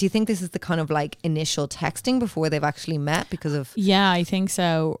 so do you think this is the kind of like initial texting before they've actually met because of... Yeah, I think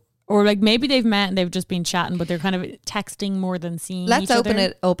so. Or like maybe they've met and they've just been chatting, but they're kind of texting more than seeing Let's each open other.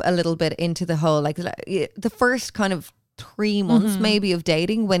 it up a little bit into the whole, like the first kind of 3 months maybe of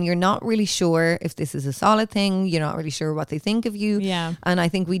dating, when you're not really sure if this is a solid thing, you're not really sure what they think of you. Yeah. And I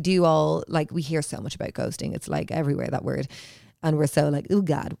think we do all, like, we hear so much about ghosting. It's like everywhere, that word. And we're so like, oh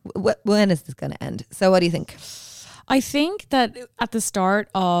God, when is this going to end? So what do you think? I think that at the start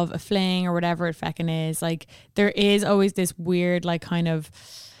of a fling or whatever it feckin' is, like there is always this weird like kind of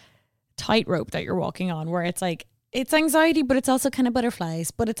tightrope that you're walking on where it's like, it's anxiety, but it's also kind of butterflies,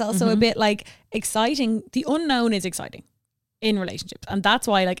 but it's also a bit like exciting. The unknown is exciting in relationships. And that's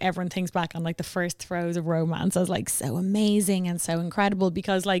why like everyone thinks back on like the first throes of romance as like so amazing and so incredible,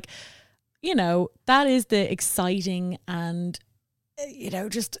 because like, you know, that is the exciting and, you know,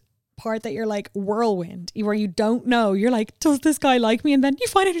 just part that you're like whirlwind where you don't know. You're like, does this guy like me? And then you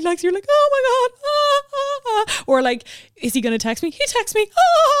find out he likes you. You're like, oh my God. Or like, is he going to text me? He texts me.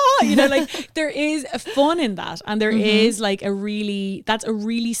 You know, like there is a fun in that. And there is like that's a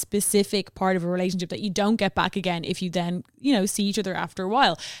really specific part of a relationship that you don't get back again if you then, you know, see each other after a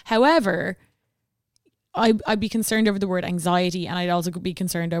while. However, I'd be concerned over the word anxiety, and I'd also be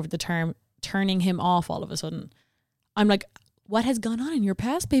concerned over the term turning him off all of a sudden. I'm like, what has gone on in your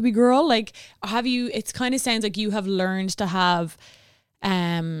past, baby girl? Like, it kind of sounds like you have learned to have,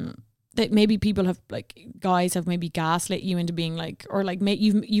 that maybe people have, like, guys have maybe gaslit you into being like, or like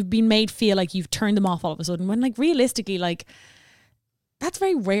you've been made feel like you've turned them off all of a sudden, when like realistically, like, that's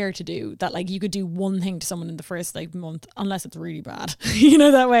very rare to do. That like you could do one thing to someone in the first like month, unless it's really bad. You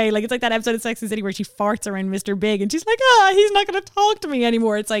know, that way. Like it's like that episode of Sex and the City where she farts around Mr. Big and she's like, he's not going to talk to me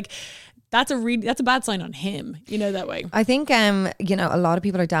anymore. It's like, that's a bad sign on him, you know, that way. I think, you know, a lot of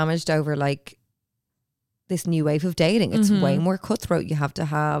people are damaged over like this new wave of dating. It's way more cutthroat. You have to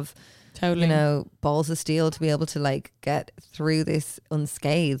have, Totally. you know, balls of steel to be able to like get through this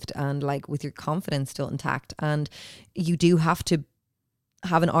unscathed and like with your confidence still intact. And you do have to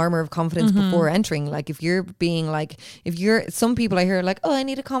have an armor of confidence before entering. Like if you're being like, some people I hear like, oh, I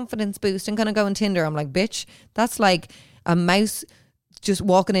need a confidence boost, I'm gonna go on Tinder. I'm like, bitch, that's like a mouse just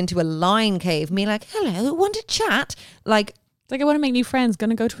walking into a lion cave, me like, hello, want to chat? Like, It's like, I want to make new friends,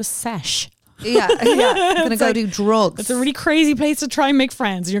 gonna go to a sesh. yeah, gonna go do drugs. It's a really crazy place to try and make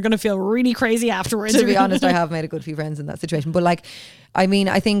friends, and you're gonna feel really crazy afterwards. To be honest, I have made a good few friends in that situation. But like, I mean,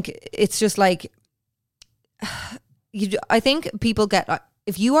 I think it's just like, I think people get,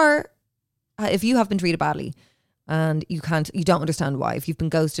 if you have been treated badly and you don't understand why, if you've been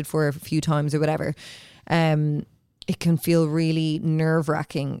ghosted for a few times or whatever, it can feel really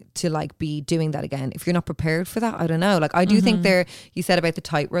nerve-wracking to like be doing that again. If you're not prepared for that, I don't know. Like I do think you said about the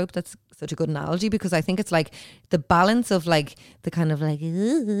tightrope, that's such a good analogy, because I think it's like the balance of like the kind of like,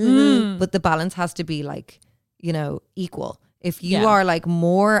 but the balance has to be like, you know, equal. If you Yeah. are like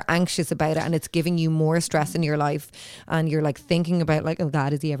more anxious about it and it's giving you more stress in your life and you're like thinking about like, oh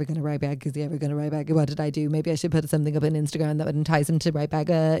God, is he ever going to write back? Is he ever going to write back? What did I do? Maybe I should put something up on Instagram that would entice him to write back.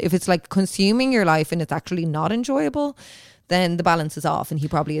 If it's like consuming your life and it's actually not enjoyable, then the balance is off and he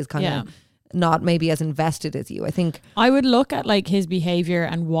probably is kind of not maybe as invested as you. I think I would look at like his behavior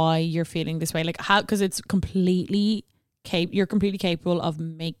and why you're feeling this way. Like how, because it's completely you're completely capable of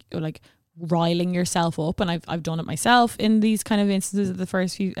riling yourself up, and I've done it myself in these kind of instances of the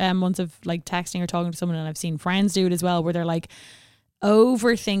first few months of like texting or talking to someone, and I've seen friends do it as well, where they're like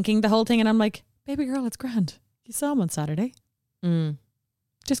overthinking the whole thing, and I'm like, baby girl, it's grand. You saw him on Saturday.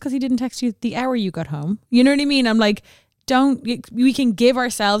 Just because he didn't text you the hour you got home, you know what I mean? I'm like, we can give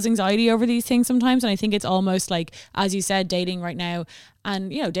ourselves anxiety over these things sometimes, and I think it's almost like, as you said, dating right now,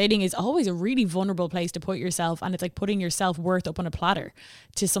 and you know, dating is always a really vulnerable place to put yourself, and it's like putting your self-worth up on a platter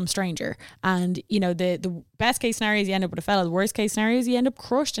to some stranger. And you know, the best case scenario is you end up with a fella, the worst case scenario is you end up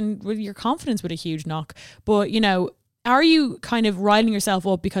crushed and with your confidence with a huge knock. But you know, are you kind of riling yourself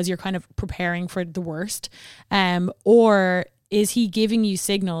up because you're kind of preparing for the worst, or is he giving you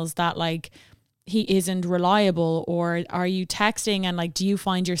signals that like he isn't reliable? Or are you texting and like, do you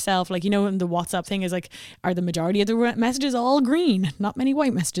find yourself like, you know, in the WhatsApp thing is like, are the majority of the messages all green, not many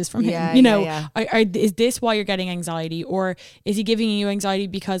white messages from him, you know? Is this why you're getting anxiety? Or is he giving you anxiety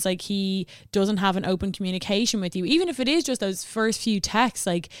because like he doesn't have an open communication with you? Even if it is just those first few texts,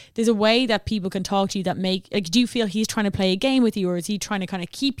 like there's a way that people can talk to you that make like, do you feel he's trying to play a game with you, or is he trying to kind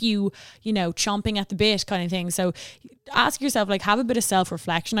of keep you, you know, chomping at the bit kind of thing? So ask yourself, like, have a bit of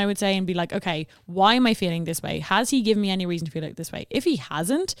self-reflection, I would say, and be like, okay, why am I feeling this way? Has he given me any reason to feel like this way? If he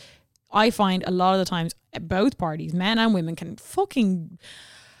hasn't, I find a lot of the times both parties, men and women, can fucking,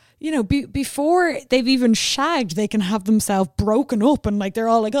 you know, before they've even shagged, they can have themselves broken up, and like they're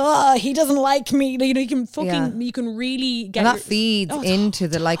all like, oh, he doesn't like me. You know, you can fucking, you can really get, and that feeds into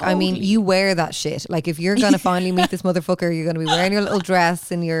the like, totally. I mean, you wear that shit. Like if you're gonna finally meet this motherfucker, you're gonna be wearing your little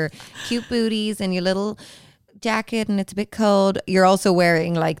dress and your cute booties and your little jacket, and it's a bit cold. You're also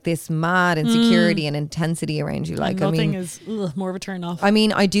wearing like this mad insecurity and intensity around you. Like, nothing I mean, is more of a turn off. I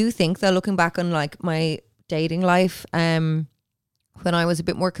mean, I do think that looking back on like my dating life, when I was a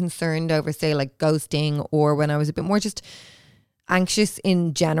bit more concerned over, say, like ghosting, or when I was a bit more just anxious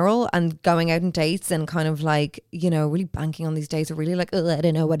in general and going out on dates and kind of like, you know, really banking on these dates, or really like, oh, I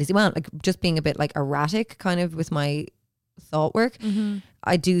don't know, what does he want? Like just being a bit like erratic kind of with my thought work.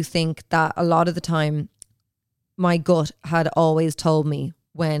 I do think that a lot of the time my gut had always told me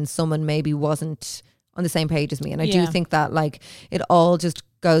when someone maybe wasn't on the same page as me. And I do think that like it all just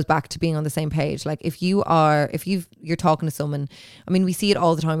goes back to being on the same page. Like if you're talking to someone, I mean, we see it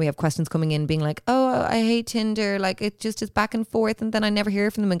all the time. We have questions coming in being like, oh, I hate Tinder. Like it just is back and forth, and then I never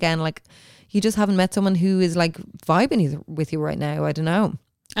hear from them again. Like you just haven't met someone who is like vibing with you right now. I don't know.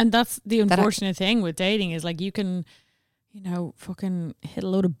 And that's the unfortunate thing with dating is like you can, you know, fucking hit a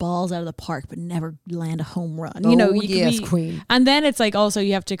load of balls out of the park but never land a home run. You know, yes, queen. And then it's like also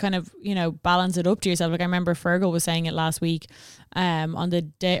you have to kind of, you know, balance it up to yourself. Like I remember Fergal was saying it last week on the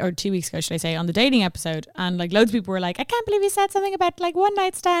day, or 2 weeks ago should I say, on the dating episode, and like loads of people were like, I can't believe you said something about like one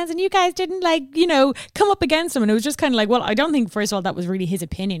night stands and you guys didn't like, you know, come up against them. And it was just kind of like, well, I don't think first of all that was really his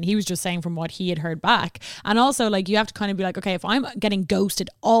opinion. He was just saying from what he had heard back. And also like you have to kind of be like, okay, if I'm getting ghosted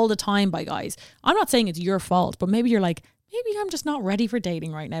all the time by guys, I'm not saying it's your fault, but maybe you're like, maybe I'm just not ready for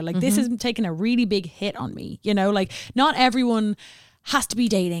dating right now. Like this is taking a really big hit on me, you know, like not everyone has to be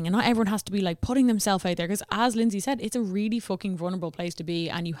dating and not everyone has to be like putting themselves out there, because as Lindsay said, it's a really fucking vulnerable place to be,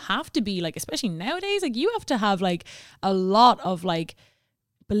 and you have to be like, especially nowadays, like you have to have like a lot of like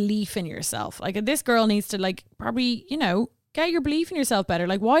belief in yourself. Like this girl needs to like probably, you know, get your belief in yourself better.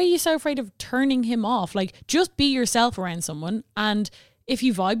 Like why are you so afraid of turning him off? Like just be yourself around someone, and if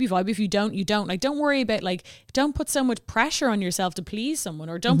you vibe, you vibe. If you don't, you don't. Like, don't worry about like, don't put so much pressure on yourself to please someone,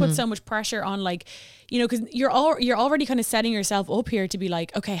 or don't put so much pressure on like, you know, because you're already kind of setting yourself up here to be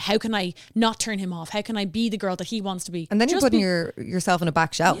like, okay, how can I not turn him off? How can I be the girl that he wants to be? And then you're putting yourself in a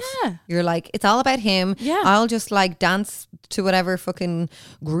back shelf. Yeah. You're like, it's all about him. Yeah. I'll just like dance to whatever fucking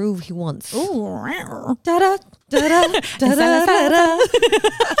groove he wants. Ooh. Da-da, da-da, da-da, da-da.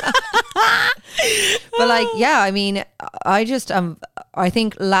 But like, yeah, I mean, I just I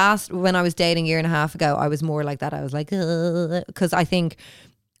think when I was dating a year and a half ago, I was more like that. I was like, because I think,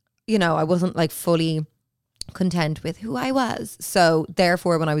 you know, I wasn't like fully content with who I was. So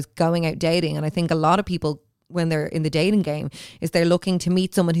therefore, when I was going out dating, and I think a lot of people when they're in the dating game is they're looking to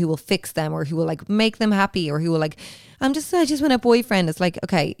meet someone who will fix them or who will like make them happy or who will like, I just want a boyfriend. It's like,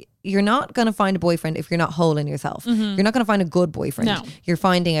 okay, you're not going to find a boyfriend if you're not whole in yourself. You're not going to find a good boyfriend. No. You're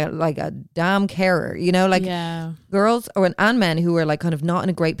finding a damn carer, you know, like girls and men who are like kind of not in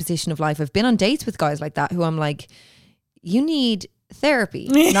a great position of life. I've been on dates with guys like that who I'm like, you need therapy,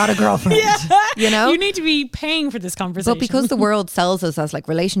 not a girlfriend. You know, you need to be paying for this conversation. but because the world sells us as like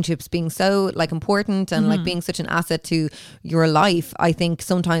relationships being so like important and like being such an asset to your life, I think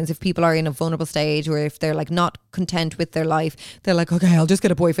sometimes if people are in a vulnerable stage or if they're like not content with their life, they're like, okay, I'll just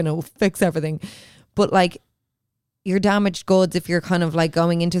get a boyfriend and it'll fix everything. But like, you're damaged goods if you're kind of like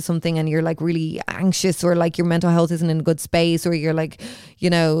going into something and you're like really anxious or like your mental health isn't in a good space or you're like, you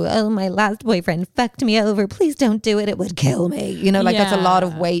know, oh, my last boyfriend fucked me over. Please don't do it. It would kill me. You know, like that's a lot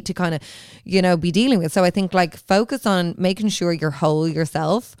of weight to kind of, you know, be dealing with. So I think like focus on making sure you're whole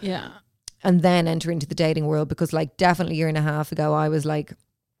yourself. Yeah. And then enter into the dating world because like definitely a year and a half ago, I was like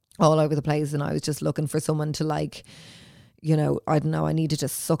all over the place and I was just looking for someone to like, you know, I don't know, I needed to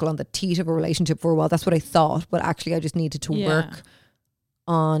suckle on the teat of a relationship for a while. That's what I thought. But actually I just needed to work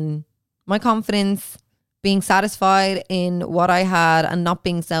on my confidence, being satisfied in what I had and not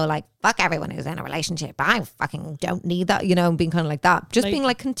being so like, fuck everyone who's in a relationship. I fucking don't need that, you know, and being kind of like that. Just being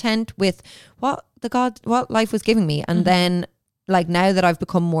like content with what life was giving me. And then like now that I've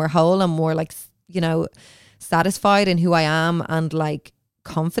become more whole and more like, you know, satisfied in who I am and like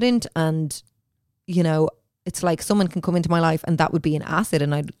confident and, you know, it's like someone can come into my life and that would be an asset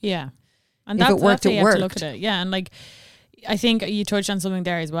and I'd and if it worked, that's how it you worked. have to look at it. Yeah. And like I think you touched on something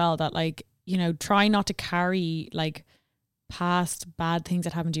there as well that like, you know, try not to carry like past bad things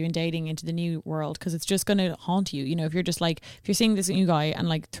that happened to you in dating into the new world because it's just going to haunt you. You know, if you're just like, if you're seeing this new guy and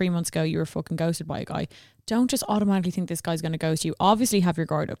like 3 months ago you were fucking ghosted by a guy, don't just automatically think this guy's going to ghost you. Obviously have your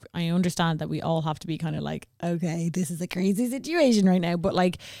guard up. I understand that we all have to be kind of like, okay, this is a crazy situation right now, but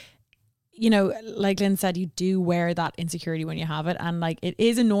like, you know, like Lynn said, you do wear that insecurity when you have it. And like, it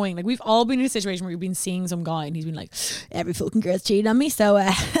is annoying. Like we've all been in a situation where we've been seeing some guy and he's been like, every fucking girl's cheating on me. So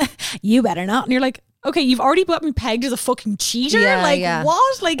you better not. And you're like, okay, you've already got me pegged as a fucking cheater.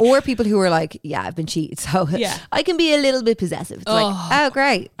 What? Like, or people who are like, yeah, I've been cheated. So I can be a little bit possessive. It's like, oh,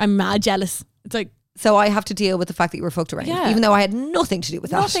 great. I'm mad jealous. It's like, so I have to deal with the fact that you were fucked around, even though I had nothing to do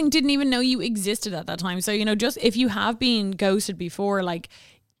with that. Nothing, didn't even know you existed at that time. So, you know, just if you have been ghosted before, like,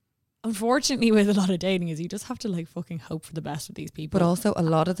 unfortunately with a lot of dating is you just have to like fucking hope for the best with these people. But also a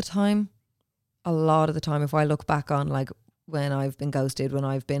lot of the time if I look back on like when I've been ghosted, when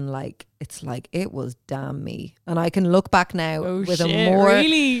I've been like, it's like it was damn me. And I can look back now with a more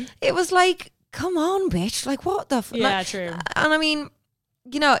really? It was like, come on bitch, like what the true. And I mean,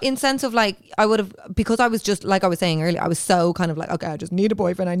 you know, in sense of like I would have, because I was just like I was saying earlier, I was so kind of like, okay, I just need a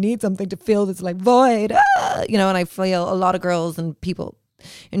boyfriend, I need something to fill this like void, you know. And I feel a lot of girls and people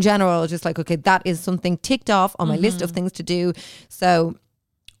in general just like, okay, that is something ticked off on my list of things to do. So,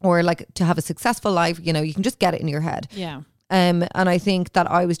 or like to have a successful life, you know, you can just get it in your head. And I think that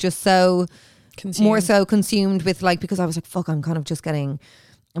I was just so more so consumed with like, because I was like, fuck, I'm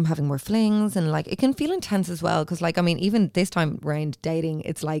having more flings and like it can feel intense as well. Because like, I mean, even this time around dating,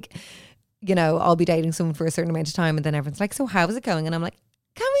 it's like, you know, I'll be dating someone for a certain amount of time and then everyone's like, so how's it going? And I'm like,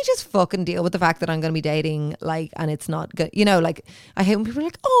 can we just fucking deal with the fact that I'm going to be dating like, and it's not good, you know, like I hate when people are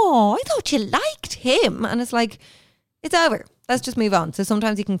like, oh, I thought you liked him. And it's like, it's over. Let's just move on. So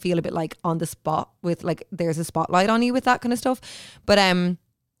sometimes you can feel a bit like on the spot with like, there's a spotlight on you with that kind of stuff. But,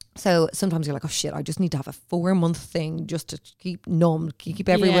 so sometimes you're like, oh shit, I just need to have a 4-month thing just to keep numb, keep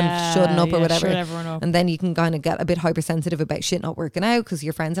everyone shutting up or whatever. Shut everyone up. And then you can kind of get a bit hypersensitive about shit not working out because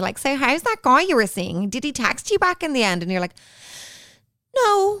your friends are like, so how's that guy you were seeing? Did he text you back in the end? And you're like,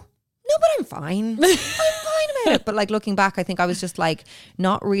 no, but I'm fine. I'm fine about it. But like looking back, I think I was just like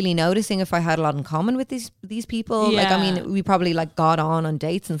not really noticing if I had a lot in common with these people. Like, I mean, we probably like got on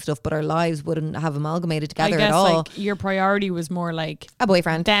dates and stuff, but our lives wouldn't have amalgamated together at all. Like your priority was more like a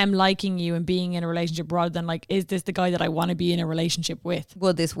boyfriend, them liking you and being in a relationship rather than like, is this the guy that I want to be in a relationship with?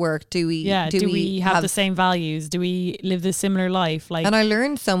 Will this work? Do we have the same values? Do we live the similar life? Like, and I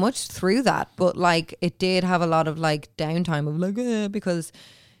learned so much through that, but like it did have a lot of like downtime of like, because,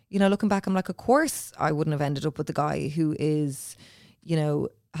 you know, looking back, I'm like, of course I wouldn't have ended up with the guy who is, you know,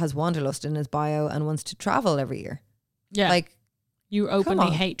 has wanderlust in his bio and wants to travel every year. Yeah. Like, you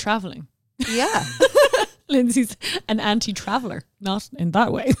openly hate traveling. Yeah. Lindsay's an anti-traveler, not in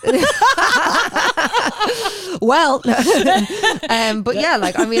that way. Well, but yeah,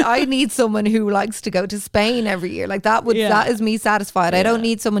 like, I mean, I need someone who likes to go to Spain every year. Like that is me satisfied. I don't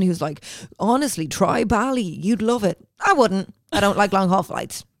need someone who's like, honestly, try Bali. You'd love it. I wouldn't. I don't like long haul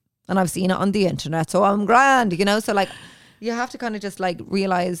flights. and I've seen it on the internet, so I'm grand, you know? So like, you have to kind of just like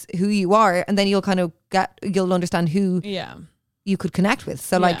realize who you are, and then you'll kind of you'll understand who you could connect with.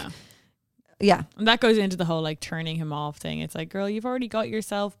 So like, yeah. And that goes into the whole like turning him off thing. It's like, girl, you've already got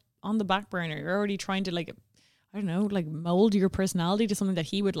yourself on the back burner. You're already trying to like, I don't know, like mold your personality to something that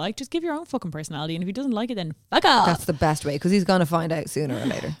he would like. Just give your own fucking personality. And if he doesn't like it, then fuck off. That's the best way, because he's going to find out sooner or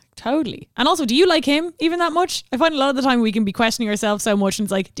later. Totally. And also, do you like him even that much? I find a lot of the time we can be questioning ourselves so much, and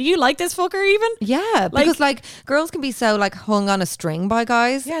it's like, do you like this fucker even? Yeah, because like girls can be so like hung on a string by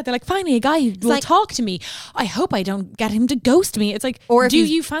guys. Yeah, they're like, finally a guy who will talk to me. I hope I don't get him to ghost me. It's like, or do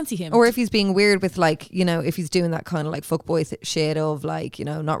you fancy him? Or if he's being weird with like, you know, if he's doing that kind of like fuckboy shit of like, you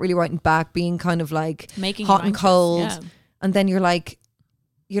know, not really writing back, being kind of like making hot and cold. Yeah. And then you're like,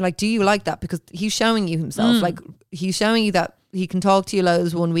 do you like that? Because he's showing you himself. Like he's showing you that he can talk to you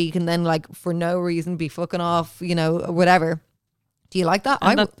loads one week and then like for no reason be fucking off, you know, or whatever. Do you like that?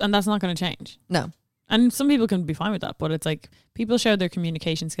 And that's not going to change. No. And some people can be fine with that, but it's like people show their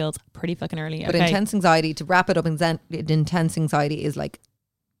communication skills pretty fucking early. But intense anxiety, to wrap it up, intense anxiety is like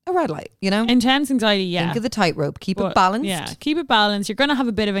a red light, you know? Intense anxiety, yeah. Think of the tightrope. Keep it balanced. Yeah, keep it balanced. You're going to have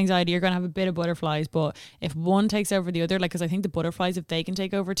a bit of anxiety. You're going to have a bit of butterflies. But if one takes over the other, like, because I think the butterflies, if they can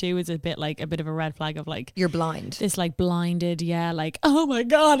take over too, is a bit of a red flag of like... You're blind. This like blinded, like, oh my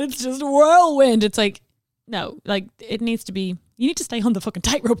God, it's just whirlwind. It's like, no, like it needs to be... You need to stay on the fucking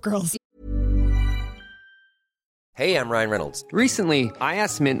tightrope, girls. Hey, I'm Ryan Reynolds. Recently, I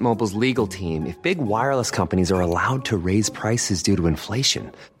asked Mint Mobile's legal team if big wireless companies are allowed to raise prices due to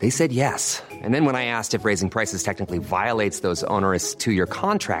inflation. They said yes. And then when I asked if raising prices technically violates those onerous 2-year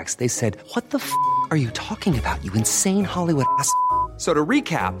contracts, they said, what the f*** are you talking about, you insane Hollywood ass f- So to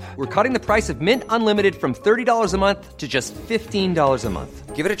recap, we're cutting the price of Mint Unlimited from $30 a month to just $15 a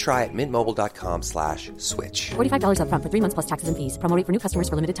month. Give it a try at mintmobile.com/switch. $45 up front for 3 months plus taxes and fees. Promo rate for new customers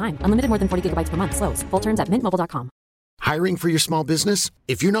for limited time. Unlimited more than 40 gigabytes per month. Slows full terms at mintmobile.com. Hiring for your small business?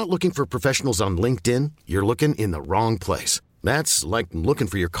 If you're not looking for professionals on LinkedIn, you're looking in the wrong place. That's like looking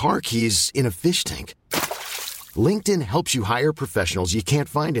for your car keys in a fish tank. LinkedIn helps you hire professionals you can't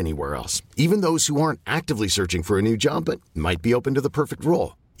find anywhere else, even those who aren't actively searching for a new job but might be open to the perfect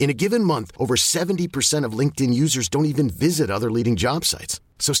role. In a given month, over 70% of LinkedIn users don't even visit other leading job sites.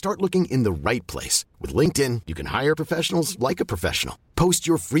 So start looking in the right place. With LinkedIn, you can hire professionals like a professional. Post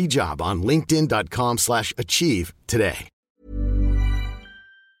your free job on linkedin.com/achieve today.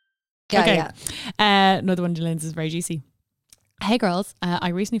 Yeah. Another one, Lynn's, is very juicy. Hey girls, I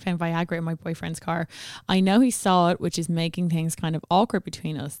recently found Viagra in my boyfriend's car. I know he saw it, which is making things kind of awkward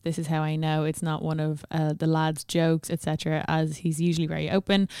between us. This is how I know it's not one of the lad's jokes, etc., as he's usually very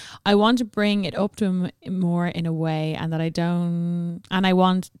open. I want to bring it up to him more in a way, and I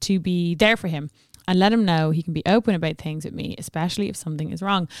want to be there for him and let him know he can be open about things with me, especially if something is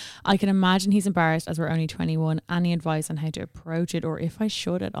wrong. I can imagine he's embarrassed as we're only 21. Any advice on how to approach it, or if I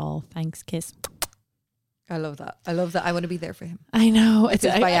should at all? Thanks, kiss. I love that. I want to be there for him. I know. It's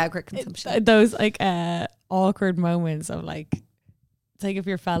his Viagra consumption. Those like awkward moments of like, it's like if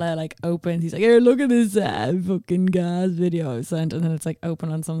your fella like opens, he's like, here, look at this fucking gas video I sent. And then it's like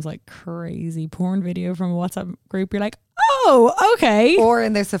open on some like crazy porn video from a WhatsApp group. You're like, oh, okay. Or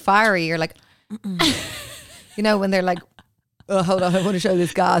in their Safari, you're like, you know, when they're like, oh, hold on, I want to show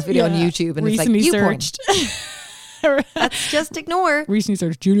this gas video on YouTube. And recently it's like, searched. That's just ignore. Recently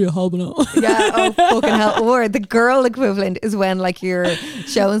searched Julia Halbano. Yeah, oh fucking hell. Or the girl equivalent is when like you're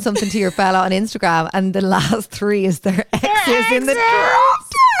showing something to your fella on Instagram and the last 3 is their exes in the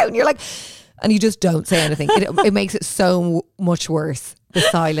drop down. You're like, and you just don't say anything. It makes it so much worse. The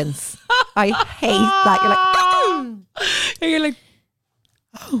silence. I hate that. You're like,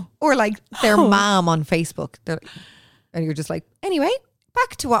 oh. Or like their mom on Facebook. And you're just like, anyway,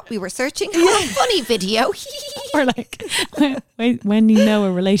 back to what we were searching. Funny video. Or like, when you know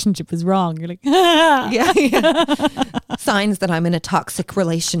a relationship is wrong, you're like, yeah. Signs that I'm in a toxic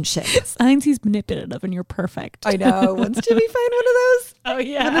relationship. Signs he's manipulative and you're perfect. I know. Once Jimmy found one of those. Oh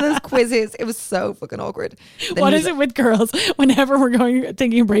yeah. One of those quizzes. It was so fucking awkward. Then what is it with girls? Whenever we're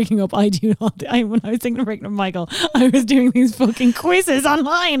thinking of breaking up, I do not. When I was thinking of breaking up with Michael, I was doing these fucking quizzes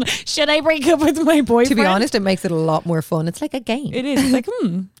online. Should I break up with my boyfriend? To be honest, it makes it a lot more fun. It's like a game. It is. It's like,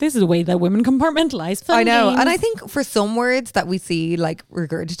 this is a way that women compartmentalize. I know. Games. And I think for some words that we see like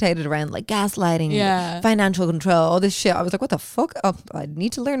regurgitated around like gaslighting, financial control, all this shit, I was like, what the fuck? Oh, I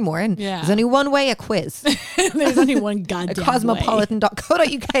need to learn more. And there's only one way, a quiz. There's only one goddamn a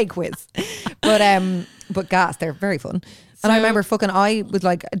cosmopolitan.co.uk quiz. But gas, they're very fun. And I remember I was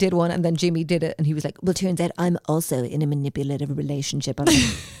like, I did one and then Jimmy did it and he was like, well, turns out I'm also in a manipulative relationship. I was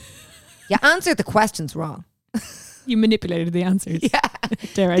like, you answered the questions wrong. You manipulated the answers. Yeah.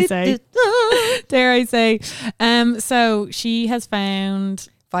 Dare I say. Dare I say. So she has found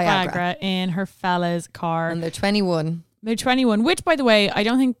Viagra in her fella's car. And they're 21. They're 21, which, by the way, I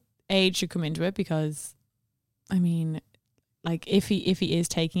don't think age should come into it because, I mean, like if he is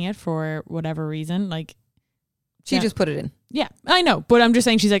taking it for whatever reason, like she just put it in. Yeah, I know, but I'm just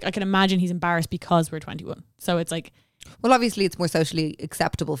saying she's like, I can imagine he's embarrassed because we're 21. So it's like, well, obviously it's more socially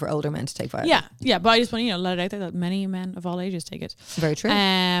acceptable for older men to take Viagra. Yeah, but I just want to let it out there that many men of all ages take it. Very true.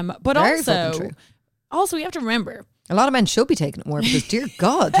 But Very fucking true. Also we have to remember a lot of men should be taking it more because, dear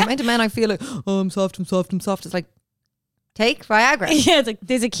God, the amount of men I feel like, oh, I'm soft. It's like, take Viagra. Yeah, it's like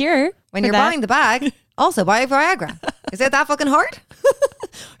there's a cure when you're buying the bag. Also buy Viagra. Is it that fucking hard?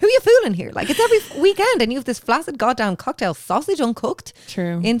 Who are you fooling here? Like, it's every weekend and you have this flaccid goddamn cocktail sausage uncooked.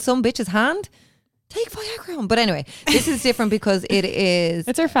 True. In some bitch's hand. Take Viagra on. But anyway, this is different because it is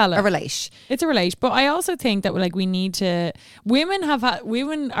it's her fella. A relation. It's a relation. But I also think that like we need to women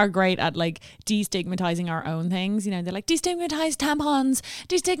are great at like destigmatizing our own things. They're like destigmatize tampons,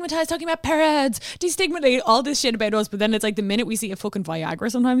 destigmatize talking about periods, destigmatize all this shit about us. But then it's like the minute we see a fucking Viagra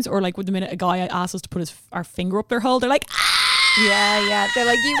sometimes, or like with the minute a guy asks us to put our finger up their hole, they're like, ah! Yeah. They're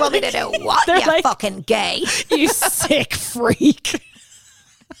like, you want me to do what? They're you like, fucking gay. You sick freak.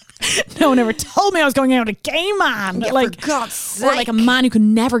 No one ever told me I was going out with a gay man. Yeah, like, for God's sake. Or like a man who could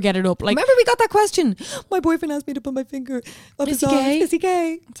never get it up. Like, remember we got that question? My boyfriend asked me to put my finger up his arse. Is he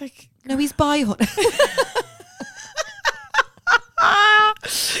gay? It's like, no, he's bi, honey.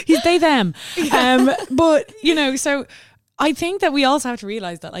 He's they them. But so I think that we also have to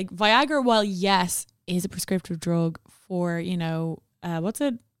realize that like Viagra, while yes is a prescriptive drug for what's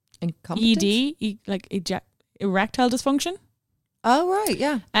it, incompetence? ED, like erectile dysfunction. Oh right,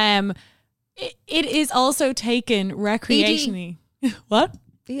 yeah. It is also taken recreationally. What?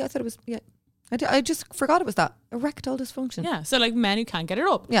 I thought it was I just forgot it was that erectile dysfunction. Yeah, so like men who can't get it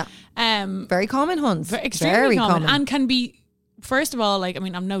up. Yeah. Very common, Huns. Extremely common, and can be. First of all, like, I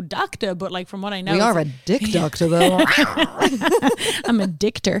mean, I'm no doctor, but like from what I know, we are a dick doctor though. I'm a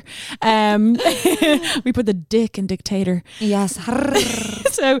dictor. We put the dick in dictator. Yes.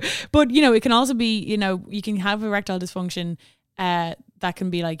 So, but it can also be, you can have erectile dysfunction that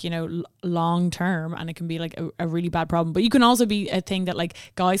can be like, long term, and it can be like a really bad problem. But you can also be a thing that like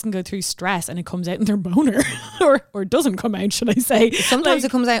guys can go through stress and it comes out in their boner or doesn't come out, should I say. Sometimes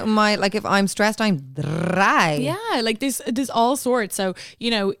it comes out in my, like if I'm stressed, I'm dry. Yeah, like there's all sorts. So,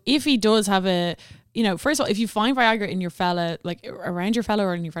 if he does have first of all, if you find Viagra in your fella, like around your fella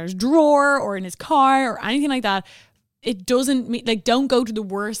or in your fella's drawer or in his car or anything like that, it doesn't mean, like, don't go to the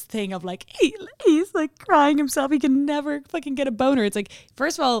worst thing of like, he's like crying himself, he can never fucking get a boner. It's like,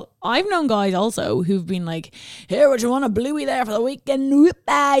 first of all, I've known guys also who've been like, here, would you want a bluey there for the weekend?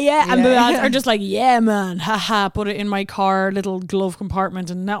 Yeah. And the lads are just like, yeah, man, haha, put it in my car little glove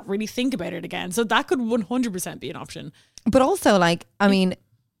compartment and not really think about it again. So that could 100% be an option. But also, like, I mean,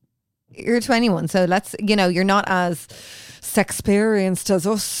 you're 21, so let's, you're not as sex-experienced as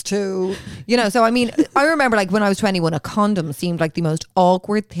us two, so I mean, I remember like when I was 21, a condom seemed like the most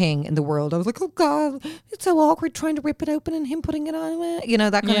awkward thing in the world. I was like, oh God, it's so awkward trying to rip it open and him putting it on,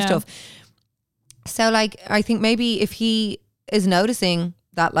 that kind of stuff. So like, I think maybe if he is noticing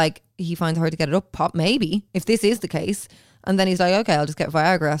that like he finds it hard to get it up, maybe if this is the case, and then he's like, okay, I'll just get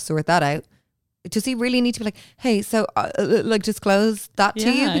Viagra, sort that out. Does he really need to be like, hey, so like disclose that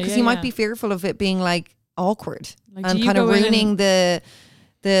to you? Because he might be fearful of it being like awkward, like, and kind of ruining the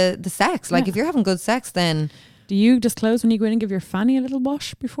sex. Like if you're having good sex, then do you disclose when you go in and give your fanny a little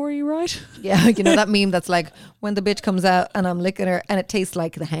wash before you ride? Yeah, that meme that's like when the bitch comes out and I'm licking her and it tastes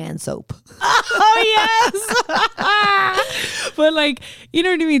like the hand soap. Oh yes. But like, you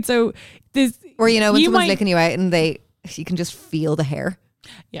know what I mean? So this, or when someone's licking you out and you can just feel the hair.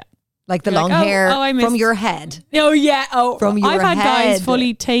 Yeah. Like the long hair from your head. Oh yeah. Oh, from your head. I've had guys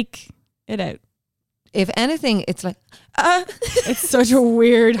fully take it out. If anything, it's like it's such a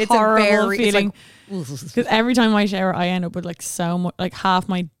weird, horrible feeling. Because every time I shower, I end up with like so much, like half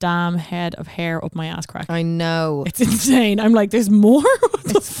my damn head of hair up my ass crack. I know, it's insane. I'm like, there's more.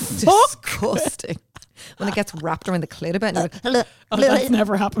 It's disgusting. When it gets wrapped around the clit a bit, and you're like, that's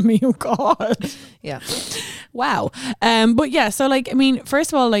never happened to me. Oh God. Yeah. Wow. But yeah. So like, I mean,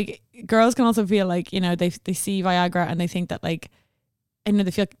 first of all, like girls can also feel like they see Viagra and they think that like. And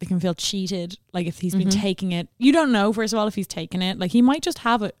they can feel cheated, like if he's been taking it. You don't know, first of all, if he's taking it. Like he might just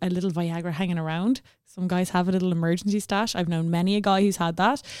have a little Viagra hanging around. Some guys have a little emergency stash. I've known many a guy who's had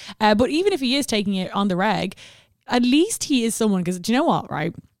that. But even if he is taking it on the reg, at least he is someone, because do you know what,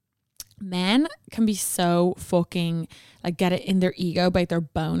 right? Men can be so fucking like get it in their ego about their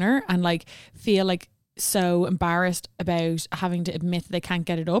boner and like feel like so embarrassed about having to admit that they can't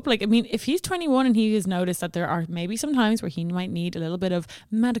get it up. Like, I mean, if he's 21 and he has noticed that there are maybe some times where he might need a little bit of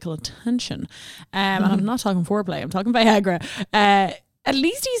medical attention, and I'm not talking foreplay, I'm talking Viagra, at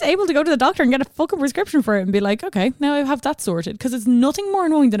least he's able to go to the doctor and get a fucking prescription for it and be like, okay, now I have that sorted. Because it's nothing more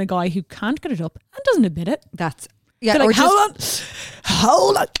annoying than a guy who can't get it up and doesn't admit it. That's They're like,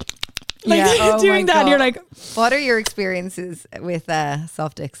 hold on. Like doing that, and you're like, what are your experiences with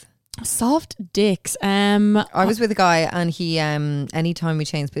soft dicks? Soft dicks. I was with a guy, and he anytime we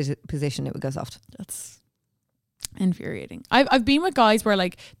changed position, it would go soft. That's infuriating. I've been with guys where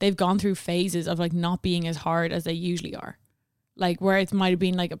like they've gone through phases of like not being as hard as they usually are, like where it might have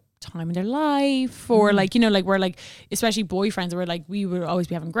been like a time in their life, or like, you know, like where like especially boyfriends where like we would always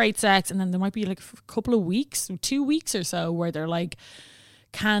be having great sex, and then there might be like a couple of weeks, 2 weeks or so, where they're like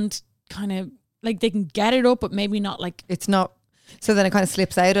can't kind of like they can get it up, but maybe not like it's not. So then it kind of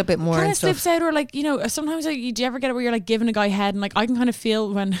slips out a bit more. Kind and of stuff. slips out, or like, you know, sometimes like, do you ever get it where you're like giving a guy head, and like I can kind of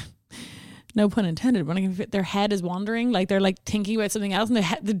feel when, no pun intended, when I can feel their head is wandering, like they're like thinking about something else, and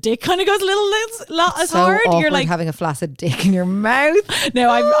the dick kind of goes a little not as so hard. Awkward You're like having a flaccid dick in your mouth. No,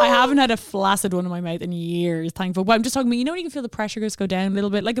 I haven't had a flaccid one in my mouth in years, thankful. But I'm just talking about, you know, when you can feel the pressure just go down a little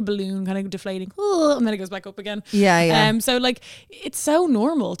bit, like a balloon kind of deflating, and then it goes back up again. Yeah. So like it's so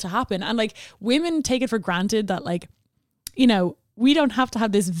normal to happen, and like women take it for granted that like, you know, we don't have to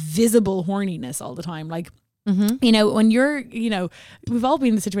have this visible horniness all the time. Like, you know, when you're, you know, we've all been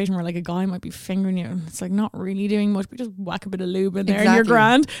in the situation where like a guy might be fingering you and it's like not really doing much, but just whack a bit of lube in there and you're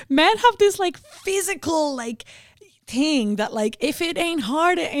grand. Men have this like physical like thing that like if it ain't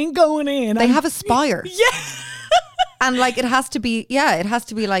hard, it ain't going in. They have a spire. Yeah. And like it has to be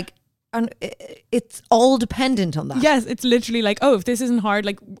like, and it's all dependent on that. Yes, it's literally like, oh, if this isn't hard,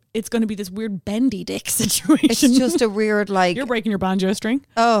 like it's going to be this weird bendy dick situation. It's just a weird like you're breaking your banjo string.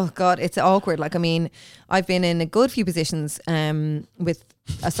 Oh God, it's awkward. Like, I mean, I've been in a good few positions with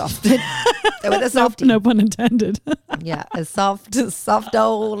a soft with a softie. No pun intended. Yeah, a soft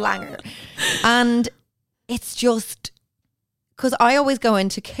old langer. And it's just because I always go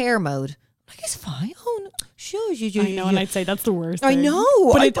into care mode. Like, it's fine. Oh no. Sure, I know, and I'd say that's the worst. I thing.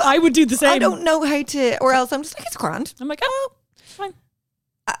 know, but I would do the same. I don't know how to, or else I'm just like, it's grand. I'm like, oh, it's fine.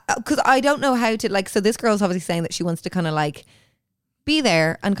 Because I don't know how to, like, so this girl's obviously saying that she wants to kind of like be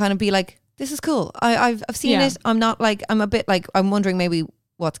there and kind of be like, this is cool. I've seen it. I'm not like, I'm a bit like, I'm wondering maybe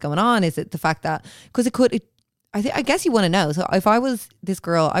what's going on. Is it the fact that, because I guess you want to know. So if I was this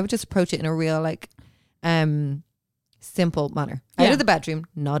girl, I would just approach it in a real like, simple manner. Out of the bedroom,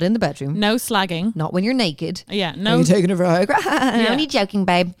 not in the bedroom. No slagging. Not when you're naked. Yeah, no. Are you taking a Viagra? I'm only joking,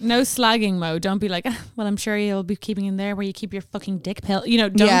 babe. No slagging mode. Don't be like, well, I'm sure you'll be keeping in there where you keep your fucking dick pill. You know,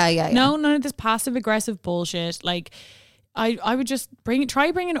 don't. Yeah. No, none of this passive aggressive bullshit. Like, I would just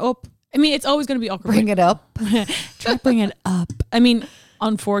try bring it up. I mean, it's always going to be awkward. Bring it up. Try bring it up. I mean,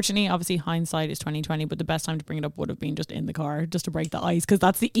 unfortunately, obviously hindsight is 2020, but the best time to bring it up would have been just in the car, just to break the ice, because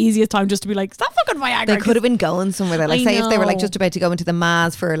that's the easiest time just to be like, stop fucking Viagra. They could have been going somewhere there. Like, I say if they were like know. just about to go into the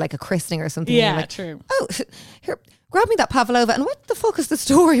Maz for like a christening or something. Yeah, like, true. Oh, here, grab me that Pavlova. And what the fuck is the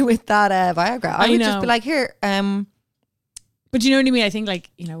story with that Viagra? I would just be like, here, but you know what I mean? I think like,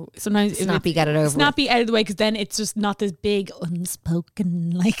 you know, sometimes snappy, get it over. Snappy out of the way, because then it's just not this big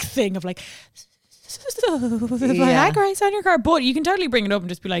unspoken like thing of like, the Viagra is on your car. But you can totally bring it up and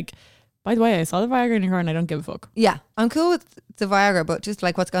just be like, by the way, I saw the Viagra in your car and I don't give a fuck. Yeah, I'm cool with the Viagra, but just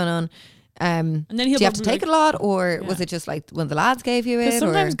like, what's going on? And then he'll do you have to take it a lot, or was it just like one of the lads gave you it?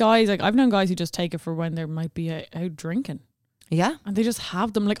 Sometimes guys, like I've known guys who just take it for when there might be out drinking. Yeah. And they just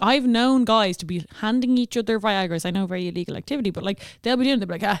have them. Like, I've known guys to be handing each other Viagras. I know, very illegal activity, but like they'll be doing it.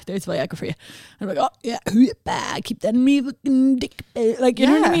 They'll be like, there's Viagra for you. And I'm like, oh yeah, keep that in me fucking dick. Like, you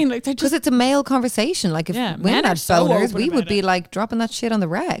know what I mean? Like, because it's a male conversation. Like, if women had boners, we would be like dropping that shit on the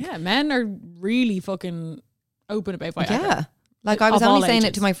reg. Yeah, men are really fucking open about Viagra. Yeah. Like, I was only saying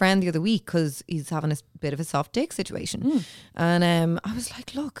it to my friend the other week because he's having a bit of a soft dick situation. And I was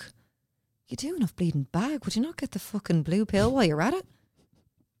like, look, you do enough bleeding bag. Would you not get the fucking blue pill while you're at it?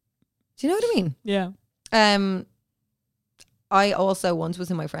 Do you know what I mean? Yeah. I also once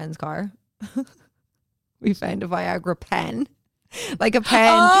was in my friend's car. We found a Viagra pen. Like a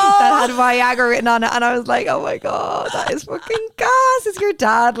pen that had Viagra written on it. And I was like, oh my God, that is fucking gas. Is your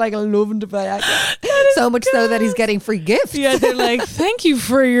dad like loving the Viagra? So much so that he's getting free gifts. Yeah, they're like, thank you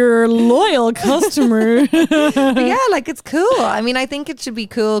for your loyal customer. But yeah, like, it's cool. I mean, I think it should be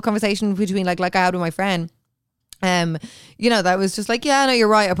cool conversation between like I had with my friend. You know, that was just like, yeah, no, you're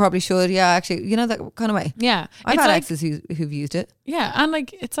right, I probably should. Yeah, actually, you know, that kind of way. Yeah. I've had exes who've used it. Yeah. And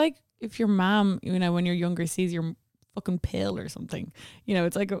like, it's like if your mom, you know, when you're younger sees your fucking pill or something, you know,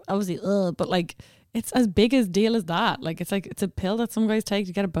 it's like, obviously, but like, it's as big a deal as that. Like it's a pill that some guys take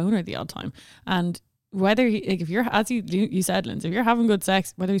to get a boner the odd time. And whether if you're, as you said, Lindsay, if you're having good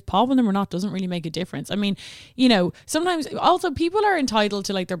sex, whether he's popping them or not doesn't really make a difference. I mean, you know, sometimes also people are entitled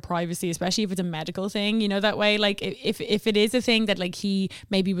to like their privacy, especially if it's a medical thing, you know, that way. Like if it is a thing that like he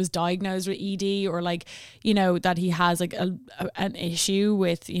maybe was diagnosed with ED, or like, you know, that he has like an issue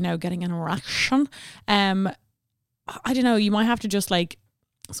with, you know, getting an erection. I don't know, you might have to just like,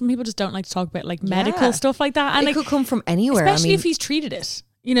 some people just don't like to talk about like medical stuff like that. And it like, could come from anywhere. Especially if he's treated it.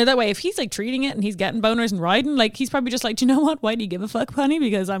 You know, that way, if he's like treating it and he's getting boners and riding, like he's probably just like, do you know what? Why do you give a fuck, honey?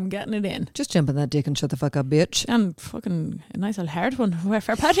 Because I'm getting it in. Just jump on that dick and shut the fuck up, bitch. And fucking a nice little hard one.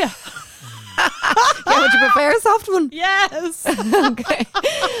 Fair pad ya. Yeah, would you prefer a soft one? Yes. Okay.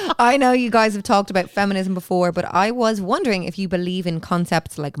 I know you guys have talked about feminism before, but I was wondering if you believe in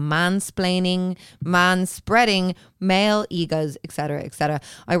concepts like mansplaining, man-spreading, male egos, etc., etc.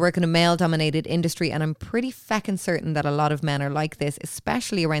 I work in a male-dominated industry, and I'm pretty feckin' certain that a lot of men are like this,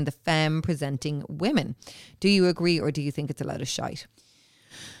 especially around the femme-presenting women. Do you agree, or do you think it's a load of shite?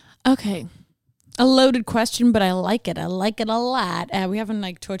 Okay. A loaded question, but I like it. I like it a lot. We haven't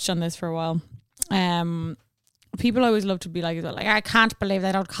like touched on this for a while. People always love to be like, I can't believe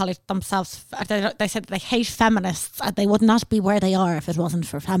they don't call it themselves. They said they hate feminists. They would not be where they are if it wasn't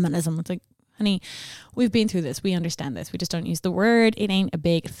for feminism. It's like, honey, we've been through this. We understand this. We just don't use the word. It ain't a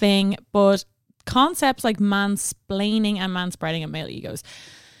big thing. But concepts like mansplaining and manspreading and male egos,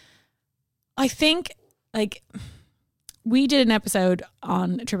 I think like... We did an episode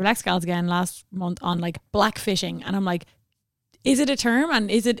on Triple X Gals again last month on like blackfishing, and I'm like, is it a term, and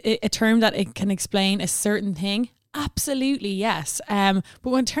is it a term that it can explain a certain thing? Absolutely, yes. But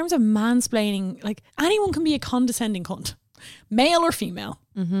in terms of mansplaining, like anyone can be a condescending cunt, male or female.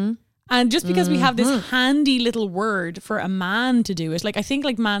 Mm-hmm. And just because we have this handy little word for a man to do it, like I think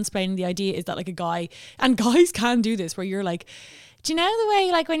like mansplaining, the idea is that like a guy, and guys can do this, where you're like, do you know the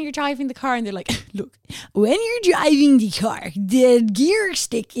way like when you're driving the car and they're like, look, when you're driving the car, the gear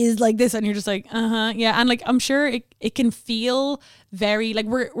stick is like this, and you're just like, yeah. And like I'm sure it can feel very like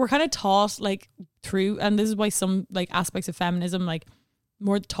we're kind of taught like through, and this is why some like aspects of feminism, like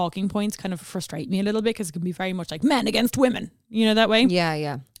more talking points, kind of frustrate me a little bit, because it can be very much like men against women, you know, that way.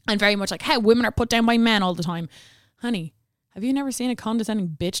 Yeah. And very much like how women are put down by men all the time. Honey, have you never seen a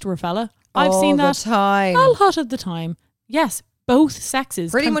condescending bitch to a fella? I've seen that all the time. A lot of the time. Yes. Both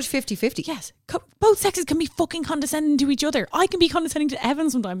sexes. Pretty much 50-50. Yes. Both sexes can be fucking condescending to each other. I can be condescending to Evan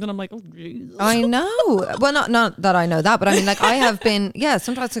sometimes, and I'm like, oh, geez. I know. Well, not that I know that, but I mean, like, I have been,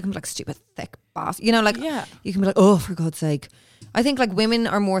 sometimes I can be like, stupid, thick boss. You know, like, you can be like, oh, for God's sake. I think, like, women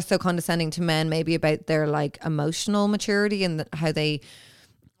are more so condescending to men, maybe about their, like, emotional maturity and how they,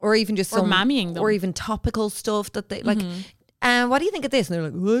 or even just some, mammying them. or even topical stuff that they, like, what do you think of this? And they're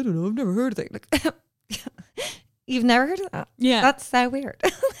like, oh, I don't know, I've never heard of it. Like, you've never heard of that? Yeah. That's so weird.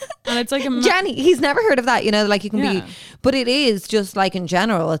 And it's like Jenny, he's never heard of that, you know, like you can be, but it is just like in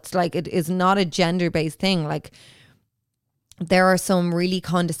general, it's like, it is not a gender based thing. Like there are some really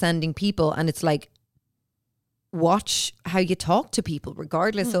condescending people, and it's like, watch how you talk to people,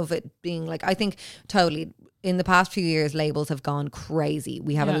 regardless of it being like, I think totally in the past few years, labels have gone crazy.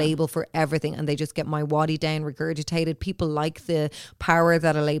 We have a label for everything, and they just get my waddy down regurgitated. People like the power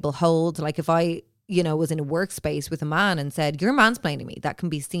that a label holds. Like if I, you know, was in a workspace with a man and said, you're mansplaining me, that can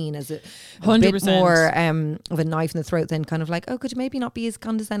be seen as a 100%. bit more of a knife in the throat than kind of like, oh, could you maybe not be as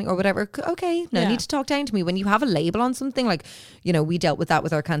condescending or whatever? Okay, no need to talk down to me. When you have a label on something, like, you know, we dealt with that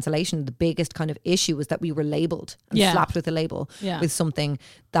with our cancellation. The biggest kind of issue was that we were labelled and slapped with a label with something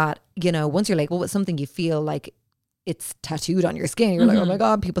that, you know, once you're labelled with something, you feel like it's tattooed on your skin. You're like, oh my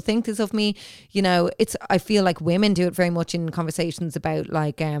God, people think this of me. You know, I feel like women do it very much in conversations about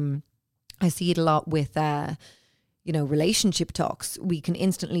like, I see it a lot with, you know, relationship talks. We can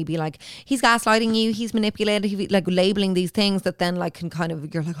instantly be like, he's gaslighting you, he's manipulated, like labeling these things that then like can kind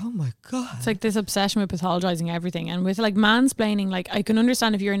of, you're like, oh my God. It's like this obsession with pathologizing everything. And with like mansplaining, like I can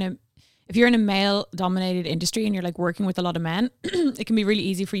understand if you're in a male dominated industry and you're like working with a lot of men, it can be really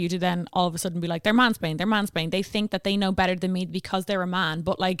easy for you to then all of a sudden be like, they're mansplaining. They think that they know better than me because they're a man.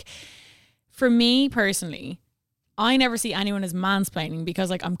 But like for me personally, I never see anyone as mansplaining,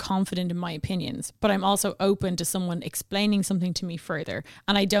 because like I'm confident in my opinions, but I'm also open to someone explaining something to me further.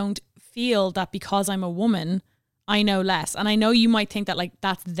 And I don't feel that because I'm a woman, I know less. And I know you might think that like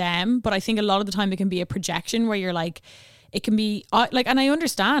that's them, but I think a lot of the time it can be a projection where you're like, it can be like, and I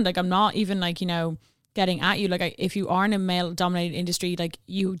understand, like I'm not even like, you know, getting at you. Like if you are in a male dominated industry, like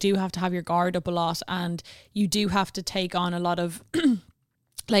you do have to have your guard up a lot, and you do have to take on a lot of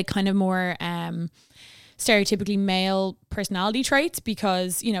like kind of more, stereotypically male personality traits,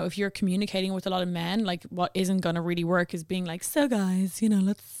 because, you know, if you're communicating with a lot of men, like what isn't going to really work is being like, so guys, you know,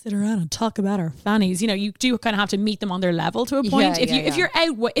 let's sit around and talk about our fannies. You know, you do kind of have to meet them on their level to a point.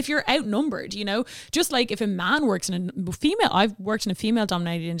 If you're outnumbered, you know, just like if a man works in a female, I've worked in a female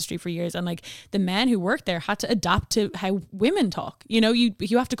dominated industry for years, and like the men who worked there had to adapt to how women talk. You know,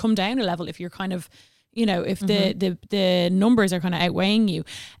 you have to come down a level if you're kind of, you know, if the numbers are kind of outweighing you.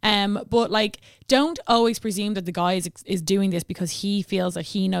 But like, don't always presume that the guy is doing this because he feels that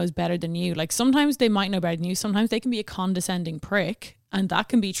he knows better than you. Like sometimes they might know better than you. Sometimes they can be a condescending prick, and that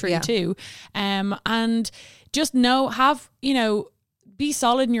can be true too. And just be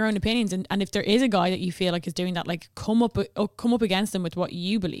solid in your own opinions, and if there is a guy that you feel like is doing that, like come up against them with what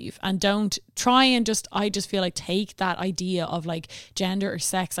you believe, and don't try and I just feel like take that idea of like gender or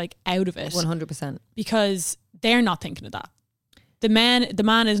sex like out of it 100%, because they're not thinking of that. The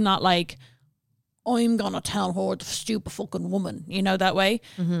man is not like, I'm gonna tell her the stupid fucking woman, you know, that way.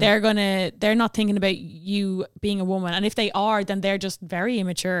 They're not thinking about you being a woman, and if they are, then they're just very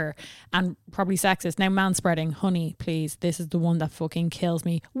immature and probably sexist. Now, manspreading, honey, please, this is the one that fucking kills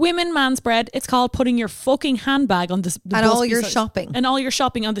me. Women manspread. It's called putting your fucking handbag on the and bus all your shopping and all your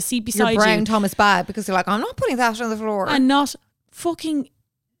shopping on the seat beside your brown you, Thomas bag, because you're like, I'm not putting that on the floor, and not fucking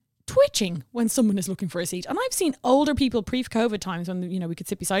twitching when someone is looking for a seat. And I've seen older people pre-COVID times when, you know, we could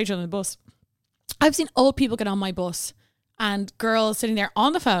sit beside each other on the bus. I've seen old people get on my bus and girls sitting there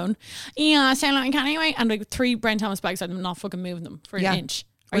on the phone. Yeah, sound like anyway, and like 3 Brown Thomas bags, I'm not fucking moving them for an inch.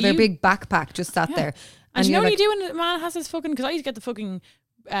 Or their big backpack just sat there. And you know what you do when a man has his fucking, because I used to get the fucking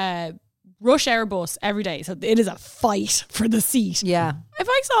rush hour bus every day, so it is a fight for the seat. Yeah. If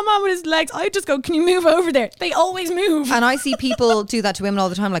I saw a man with his legs, I'd just go, can you move over there? They always move. And I see people do that to women all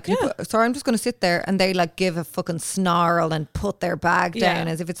the time, like, sorry, I'm just going to sit there, and they like give a fucking snarl and put their bag down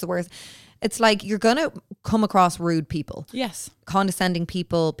as if it's the worst. It's like you're going to come across rude people. Yes. Condescending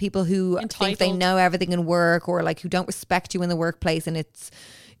people who think they know everything in work, or like who don't respect you in the workplace. And it's,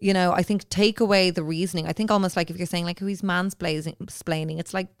 you know, I think take away the reasoning. I think almost like if you're saying like, who's mansplaining,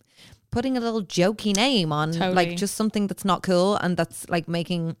 it's like putting a little jokey name on like just something that's not cool, and that's like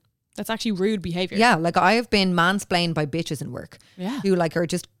making... That's actually rude behaviour. Yeah, like I have been mansplained by bitches in work. Yeah. Who like are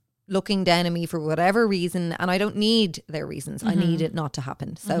just looking down at me for whatever reason, and I don't need their reasons. I need it not to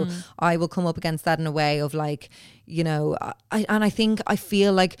happen. So I will come up against that in a way of like, you know, I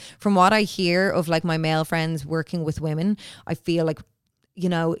feel like from what I hear of like my male friends working with women, I feel like, you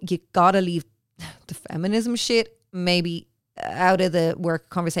know, you gotta leave the feminism shit maybe out of the work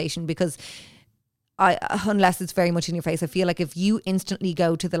conversation, because unless it's very much in your face, I feel like if you instantly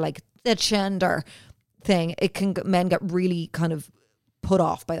go to the gender thing, men get really kind of put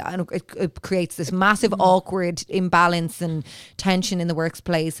off by that, and it creates this massive awkward imbalance and tension in the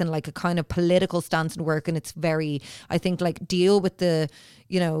workplace, and like a kind of political stance in work. And it's very, I think, like, deal with the,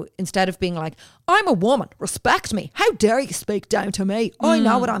 you know, instead of being like, I'm a woman, respect me, how dare you speak down to me, I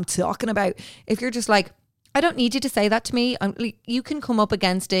know what I'm talking about. If you're just like, I don't need you to say that to me, you can come up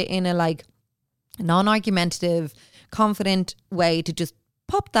against it in a like non-argumentative, confident way to just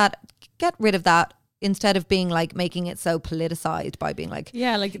pop that, get rid of that, instead of being like making it so politicized by being like,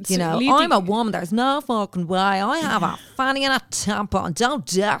 yeah, like, you know, I'm a woman, there's no fucking way I have a fanny and a tampon, don't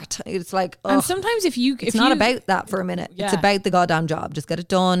do it. It's like, ugh. And sometimes it's not about that for a minute. Yeah. It's about the goddamn job. Just get it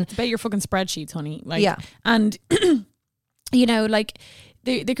done. It's about your fucking spreadsheets, honey. Like, yeah. And you know, like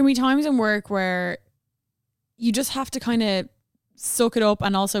there can be times in work where you just have to kind of suck it up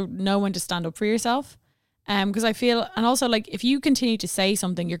and also know when to stand up for yourself. Because I feel, and also like if you continue to say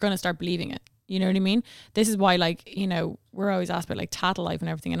something, you're going to start believing it. You know what I mean? This is why, like, you know, we're always asked about like tattle life and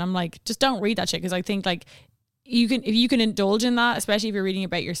everything. And I'm like, just don't read that shit. Because I think like if you can indulge in that, especially if you're reading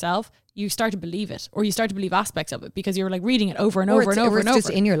about yourself, you start to believe it, or you start to believe aspects of it because you're like reading it over and over and over and over. It's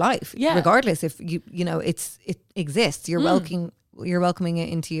just in your life. Yeah. Regardless if you know, it exists. You're welcoming it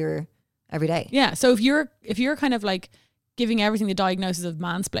into your everyday. Yeah. So if you're kind of like giving everything the diagnosis of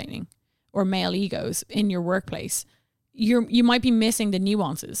mansplaining or male egos in your workplace, you might be missing the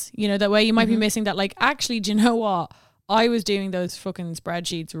nuances, you know, that way you might be missing that, like, actually, do you know what? I was doing those fucking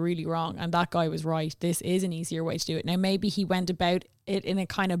spreadsheets really wrong, and that guy was right. This is an easier way to do it. Now, maybe he went about it in a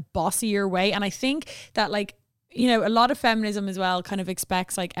kind of bossier way. And I think that, like, you know, a lot of feminism as well kind of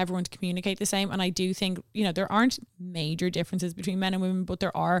expects like everyone to communicate the same. And I do think, you know, there aren't major differences between men and women, but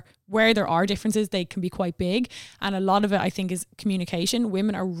where there are differences, they can be quite big. And a lot of it, I think, is communication.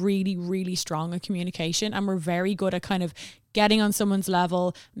 Women are really, really strong at communication, and we're very good at kind of getting on someone's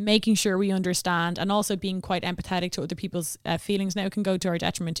level, making sure we understand, and also being quite empathetic to other people's feelings. Now it can go to our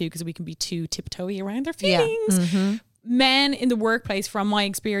detriment too, because we can be too tiptoey around their feelings. Yeah. Men in the workplace, from my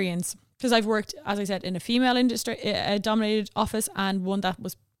experience, because I've worked, as I said, in a female industry, a dominated office, and one that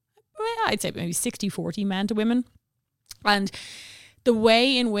was, I'd say maybe 60-40 men to women. And the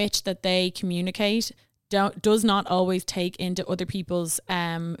way in which that they communicate does not always take into other people's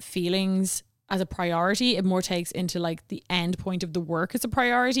feelings as a priority. It more takes into like the end point of the work as a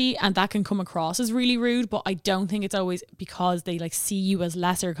priority, and that can come across as really rude, but I don't think it's always because they like see you as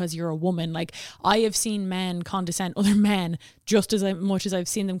lesser because you're a woman. Like, I have seen men condescend other men just as much as I've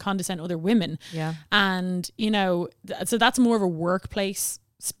seen them condescend other women. Yeah. And, you know, so that's more of a workplace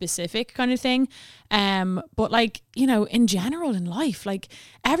specific kind of thing. But like, you know, in general in life, like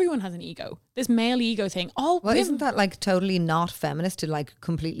everyone has an ego. This male ego thing. Well, isn't that like totally not feminist to like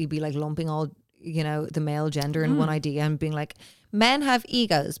completely be like lumping all, you know, the male gender in one idea and being like, men have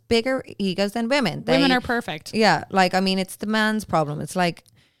egos, bigger egos than women. Women are perfect. Yeah. Like, I mean, it's the man's problem. It's like,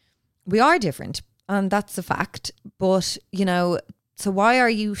 we are different and that's a fact. But, you know, so why are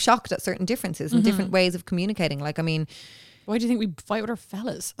you shocked at certain differences and different ways of communicating? Like, I mean, why do you think we fight with our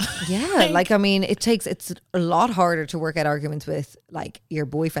fellas? yeah, like, I mean, it's a lot harder to work out arguments with like your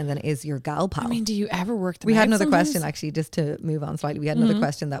boyfriend than it is your gal pal. I mean, do you ever work them We had out another sometimes? question actually, just to move on slightly. We had another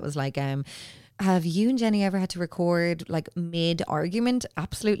question that was like, have you and Jenny ever had to record like mid argument?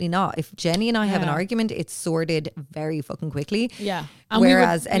 Absolutely not. If Jenny and I have an Yeah. argument, it's sorted very fucking quickly. Yeah. And we would-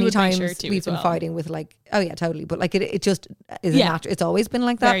 Whereas we would make anytime sure to we've as been well. fighting with like, oh yeah, totally. But like it just is Yeah. a natural. It's always been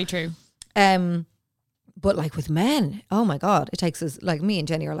like that. Very true. But like with men, oh my God, it takes us, like me and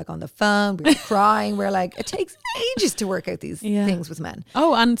Jenny are like on the phone, we're crying, we're like, it takes ages to work out these Yeah. things with men.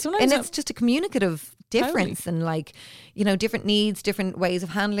 Oh, and sometimes And it's just a communicative difference and like, you know, different needs, different ways of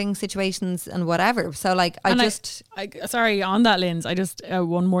handling situations and whatever. So like, sorry, on that, Linz, I just,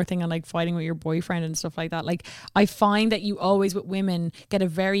 one more thing on like fighting with your boyfriend and stuff like that. Like, I find that you always with women get a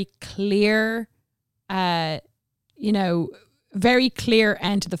very clear, you know, very clear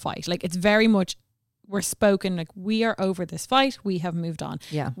end to the fight. Like, it's very much, we're spoken, like, we are over this fight, we have moved on.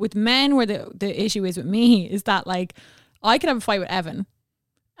 Yeah. With men, where the issue is with me is that like, I could have a fight with Evan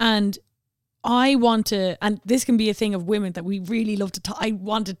and I want to, and this can be a thing of women that we really love to talk. I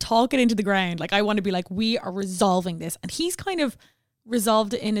want to talk it into the ground. Like, I want to be like, we are resolving this. And he's kind of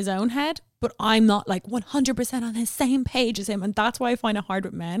resolved it in his own head, but I'm not like 100% on his same page as him. And that's why I find it hard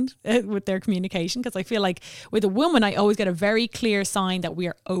with men with their communication. Because I feel like with a woman, I always get a very clear sign that we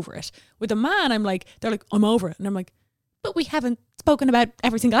are over it. With a man, I'm like, they're like, I'm over it. And I'm like, but we haven't spoken about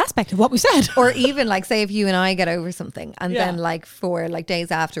every single aspect of what we said. or even like, say if you and I get over something and Yeah. then like for like days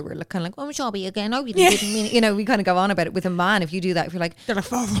after we're kind of like, oh, Shelby again, I really didn't mean it. You know, we kind of go on about it. With a man, if you do that, if you're like, They're like,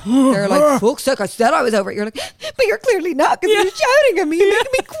 they're like, fuck's sake, I said I was over it. You're like, but you're clearly not, because you're shouting at me, you're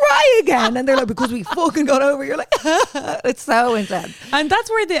making me cry again. And they're like, because we fucking got over it. You're like, it's so intense. and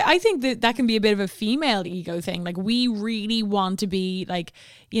that's where I think that can be a bit of a female ego thing. Like, we really want to be like,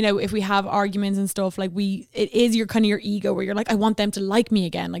 you know, if we have arguments and stuff, like it is your kind of your ego where you're like, I want them to like me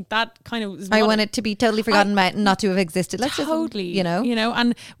again. Like, that kind of is I what want it to be totally forgotten about and not to have existed. Let's totally, just, you know,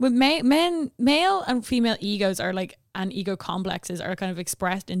 and with male and female egos are like, and ego complexes are kind of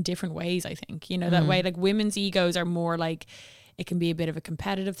expressed in different ways. I think, you know, that way, like women's egos are more like, it can be a bit of a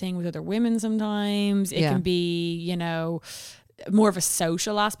competitive thing with other women sometimes. It Yeah. can be, you know, more of a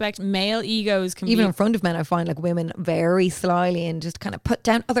social aspect. Male egos can even be in front of men, I find like women very slyly and just kind of put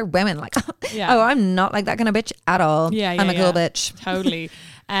down other women. Like, Yeah. oh, I'm not like that kind of bitch at all. Yeah, I'm a cool yeah. bitch. Totally.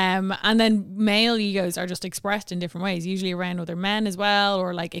 And then male egos are just expressed in different ways, usually around other men as well,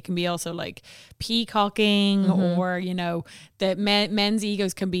 or like it can be also like peacocking, or, you know, the men's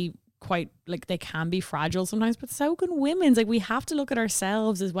egos can be quite like, they can be fragile sometimes, but so can women's. Like, we have to look at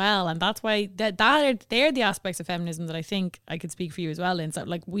ourselves as well, and that's why they're the aspects of feminism that I think I could speak for you as well in. So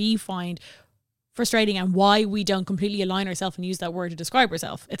like, we find frustrating and why we don't completely align ourselves and use that word to describe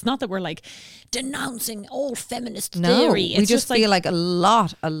ourselves. It's not that we're like denouncing all feminist theory. It's we just like, feel like a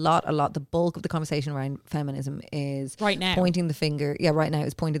lot, the bulk of the conversation around feminism is Right now. pointing the finger. Yeah, right now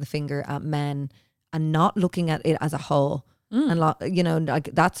is pointing the finger at men and not looking at it as a whole. And you know, like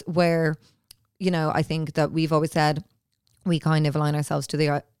that's where, you know, I think that we've always said we kind of align ourselves to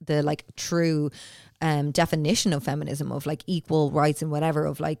the like true definition of feminism, of like equal rights and whatever,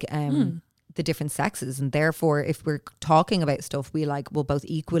 of like the different sexes. And therefore, if we're talking about stuff, we like will both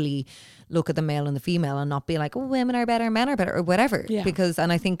equally look at the male and the female and not be like, oh, women are better, men are better, or whatever. Yeah. Because,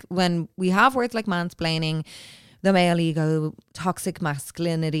 and I think when we have words like mansplaining, the male ego, toxic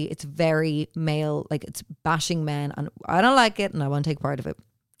masculinity, it's very male, like it's bashing men, and I don't like it and I won't take part of it.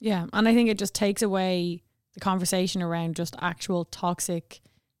 yeah. And I think it just takes away the conversation around just actual toxic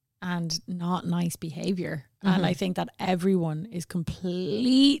and not nice behavior. And I think that everyone is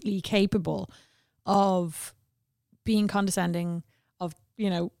completely capable of being condescending, of, you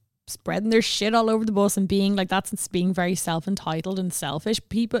know, spreading their shit all over the bus and being like, that's being very self-entitled and selfish.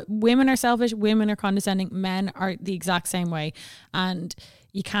 Women are selfish, women are condescending, men are the exact same way. And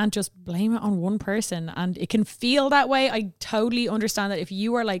you can't just blame it on one person, and it can feel that way. I totally understand that if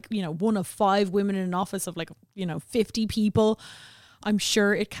you are like, you know, one of 5 women in an office of like, you know, 50 people, I'm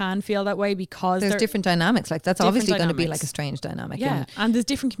sure it can feel that way because there's different dynamics. Like that's obviously going to be like a strange dynamic. Yeah. And there's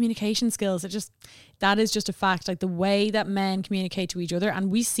different communication skills. That is just a fact. Like the way that men communicate to each other, and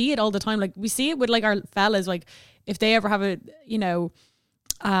we see it all the time. Like we see it with like our fellas, like if they ever have a, you know,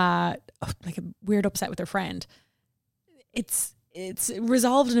 like a weird upset with their friend, it's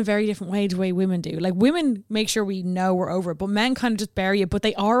resolved in a very different way to the way women do. Like women make sure we know we're over it, but men kind of just bury it, but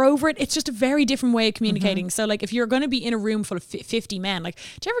they are over it. It's just a very different way of communicating. So like if you're going to be in a room full of 50 men, like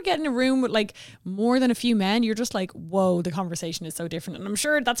do you ever get in a room with like more than a few men? You're just like, whoa, the conversation is so different. And I'm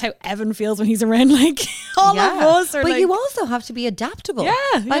sure that's how Evan feels when he's around like all of us. Or but like, you also have to be adaptable.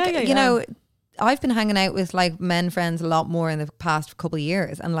 You know, I've been hanging out with like men friends a lot more in the past couple of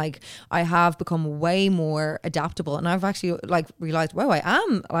years, and like I have become way more adaptable, and I've actually like realized, wow, I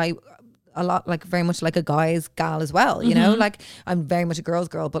am like a lot like very much like a guy's gal as well, you know, like I'm very much a girl's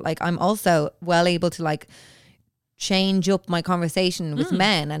girl, but like I'm also well able to like change up my conversation with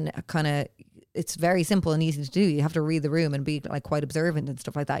men, and kind of it's very simple and easy to do. You have to read the room and be like quite observant and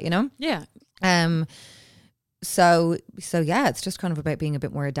stuff like that, you know? Yeah. So yeah, it's just kind of about being a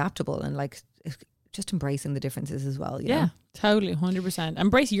bit more adaptable and like just embracing the differences as well. You know? Totally, 100%.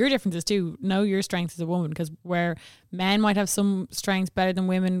 Embrace your differences too. Know your strengths as a woman, because where men might have some strengths better than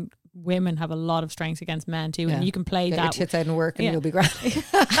women, women have a lot of strengths against men too, and you can play Get that. your tits out and work, and you'll be great.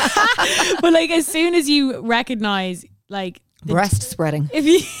 But like as soon as you recognize like breast spreading, if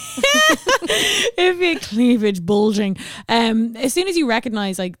your cleavage bulging, as soon as you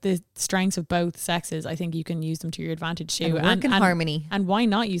recognize like the strengths of both sexes, I think you can use them to your advantage too, and work in harmony. And why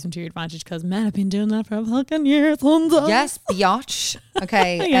not use them to your advantage? Because men have been doing that for fucking years. Yes, biatch.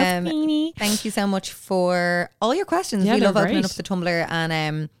 Okay. Yes, thank you so much for all your questions. We love opening up the Tumblr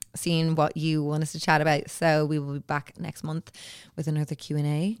and seeing what you want us to chat about. So we will be back next month with another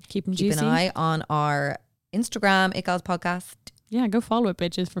Q&A. Keep an eye on our Instagram, It Gals Podcast. Yeah, go follow it,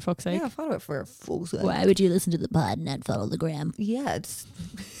 bitches, for fuck's sake. Yeah, follow it for full sake. Why would you listen to the pod and not follow the gram? Yeah, it's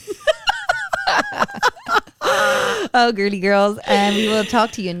oh, girly girls. And we will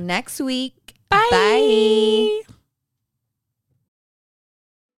talk to you next week. Bye. Bye.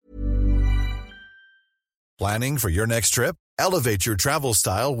 Planning for your next trip? Elevate your travel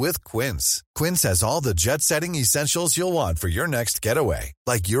style with Quince. Quince has all the jet-setting essentials you'll want for your next getaway,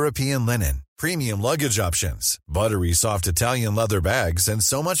 like European linen, premium luggage options, buttery soft Italian leather bags, and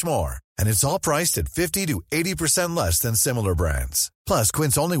so much more. And it's all priced at 50 to 80% less than similar brands. Plus,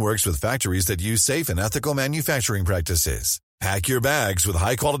 Quince only works with factories that use safe and ethical manufacturing practices. Pack your bags with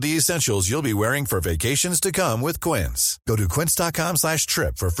high-quality essentials you'll be wearing for vacations to come with Quince. Go to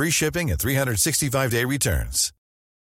quince.com/trip for free shipping and 365-day returns.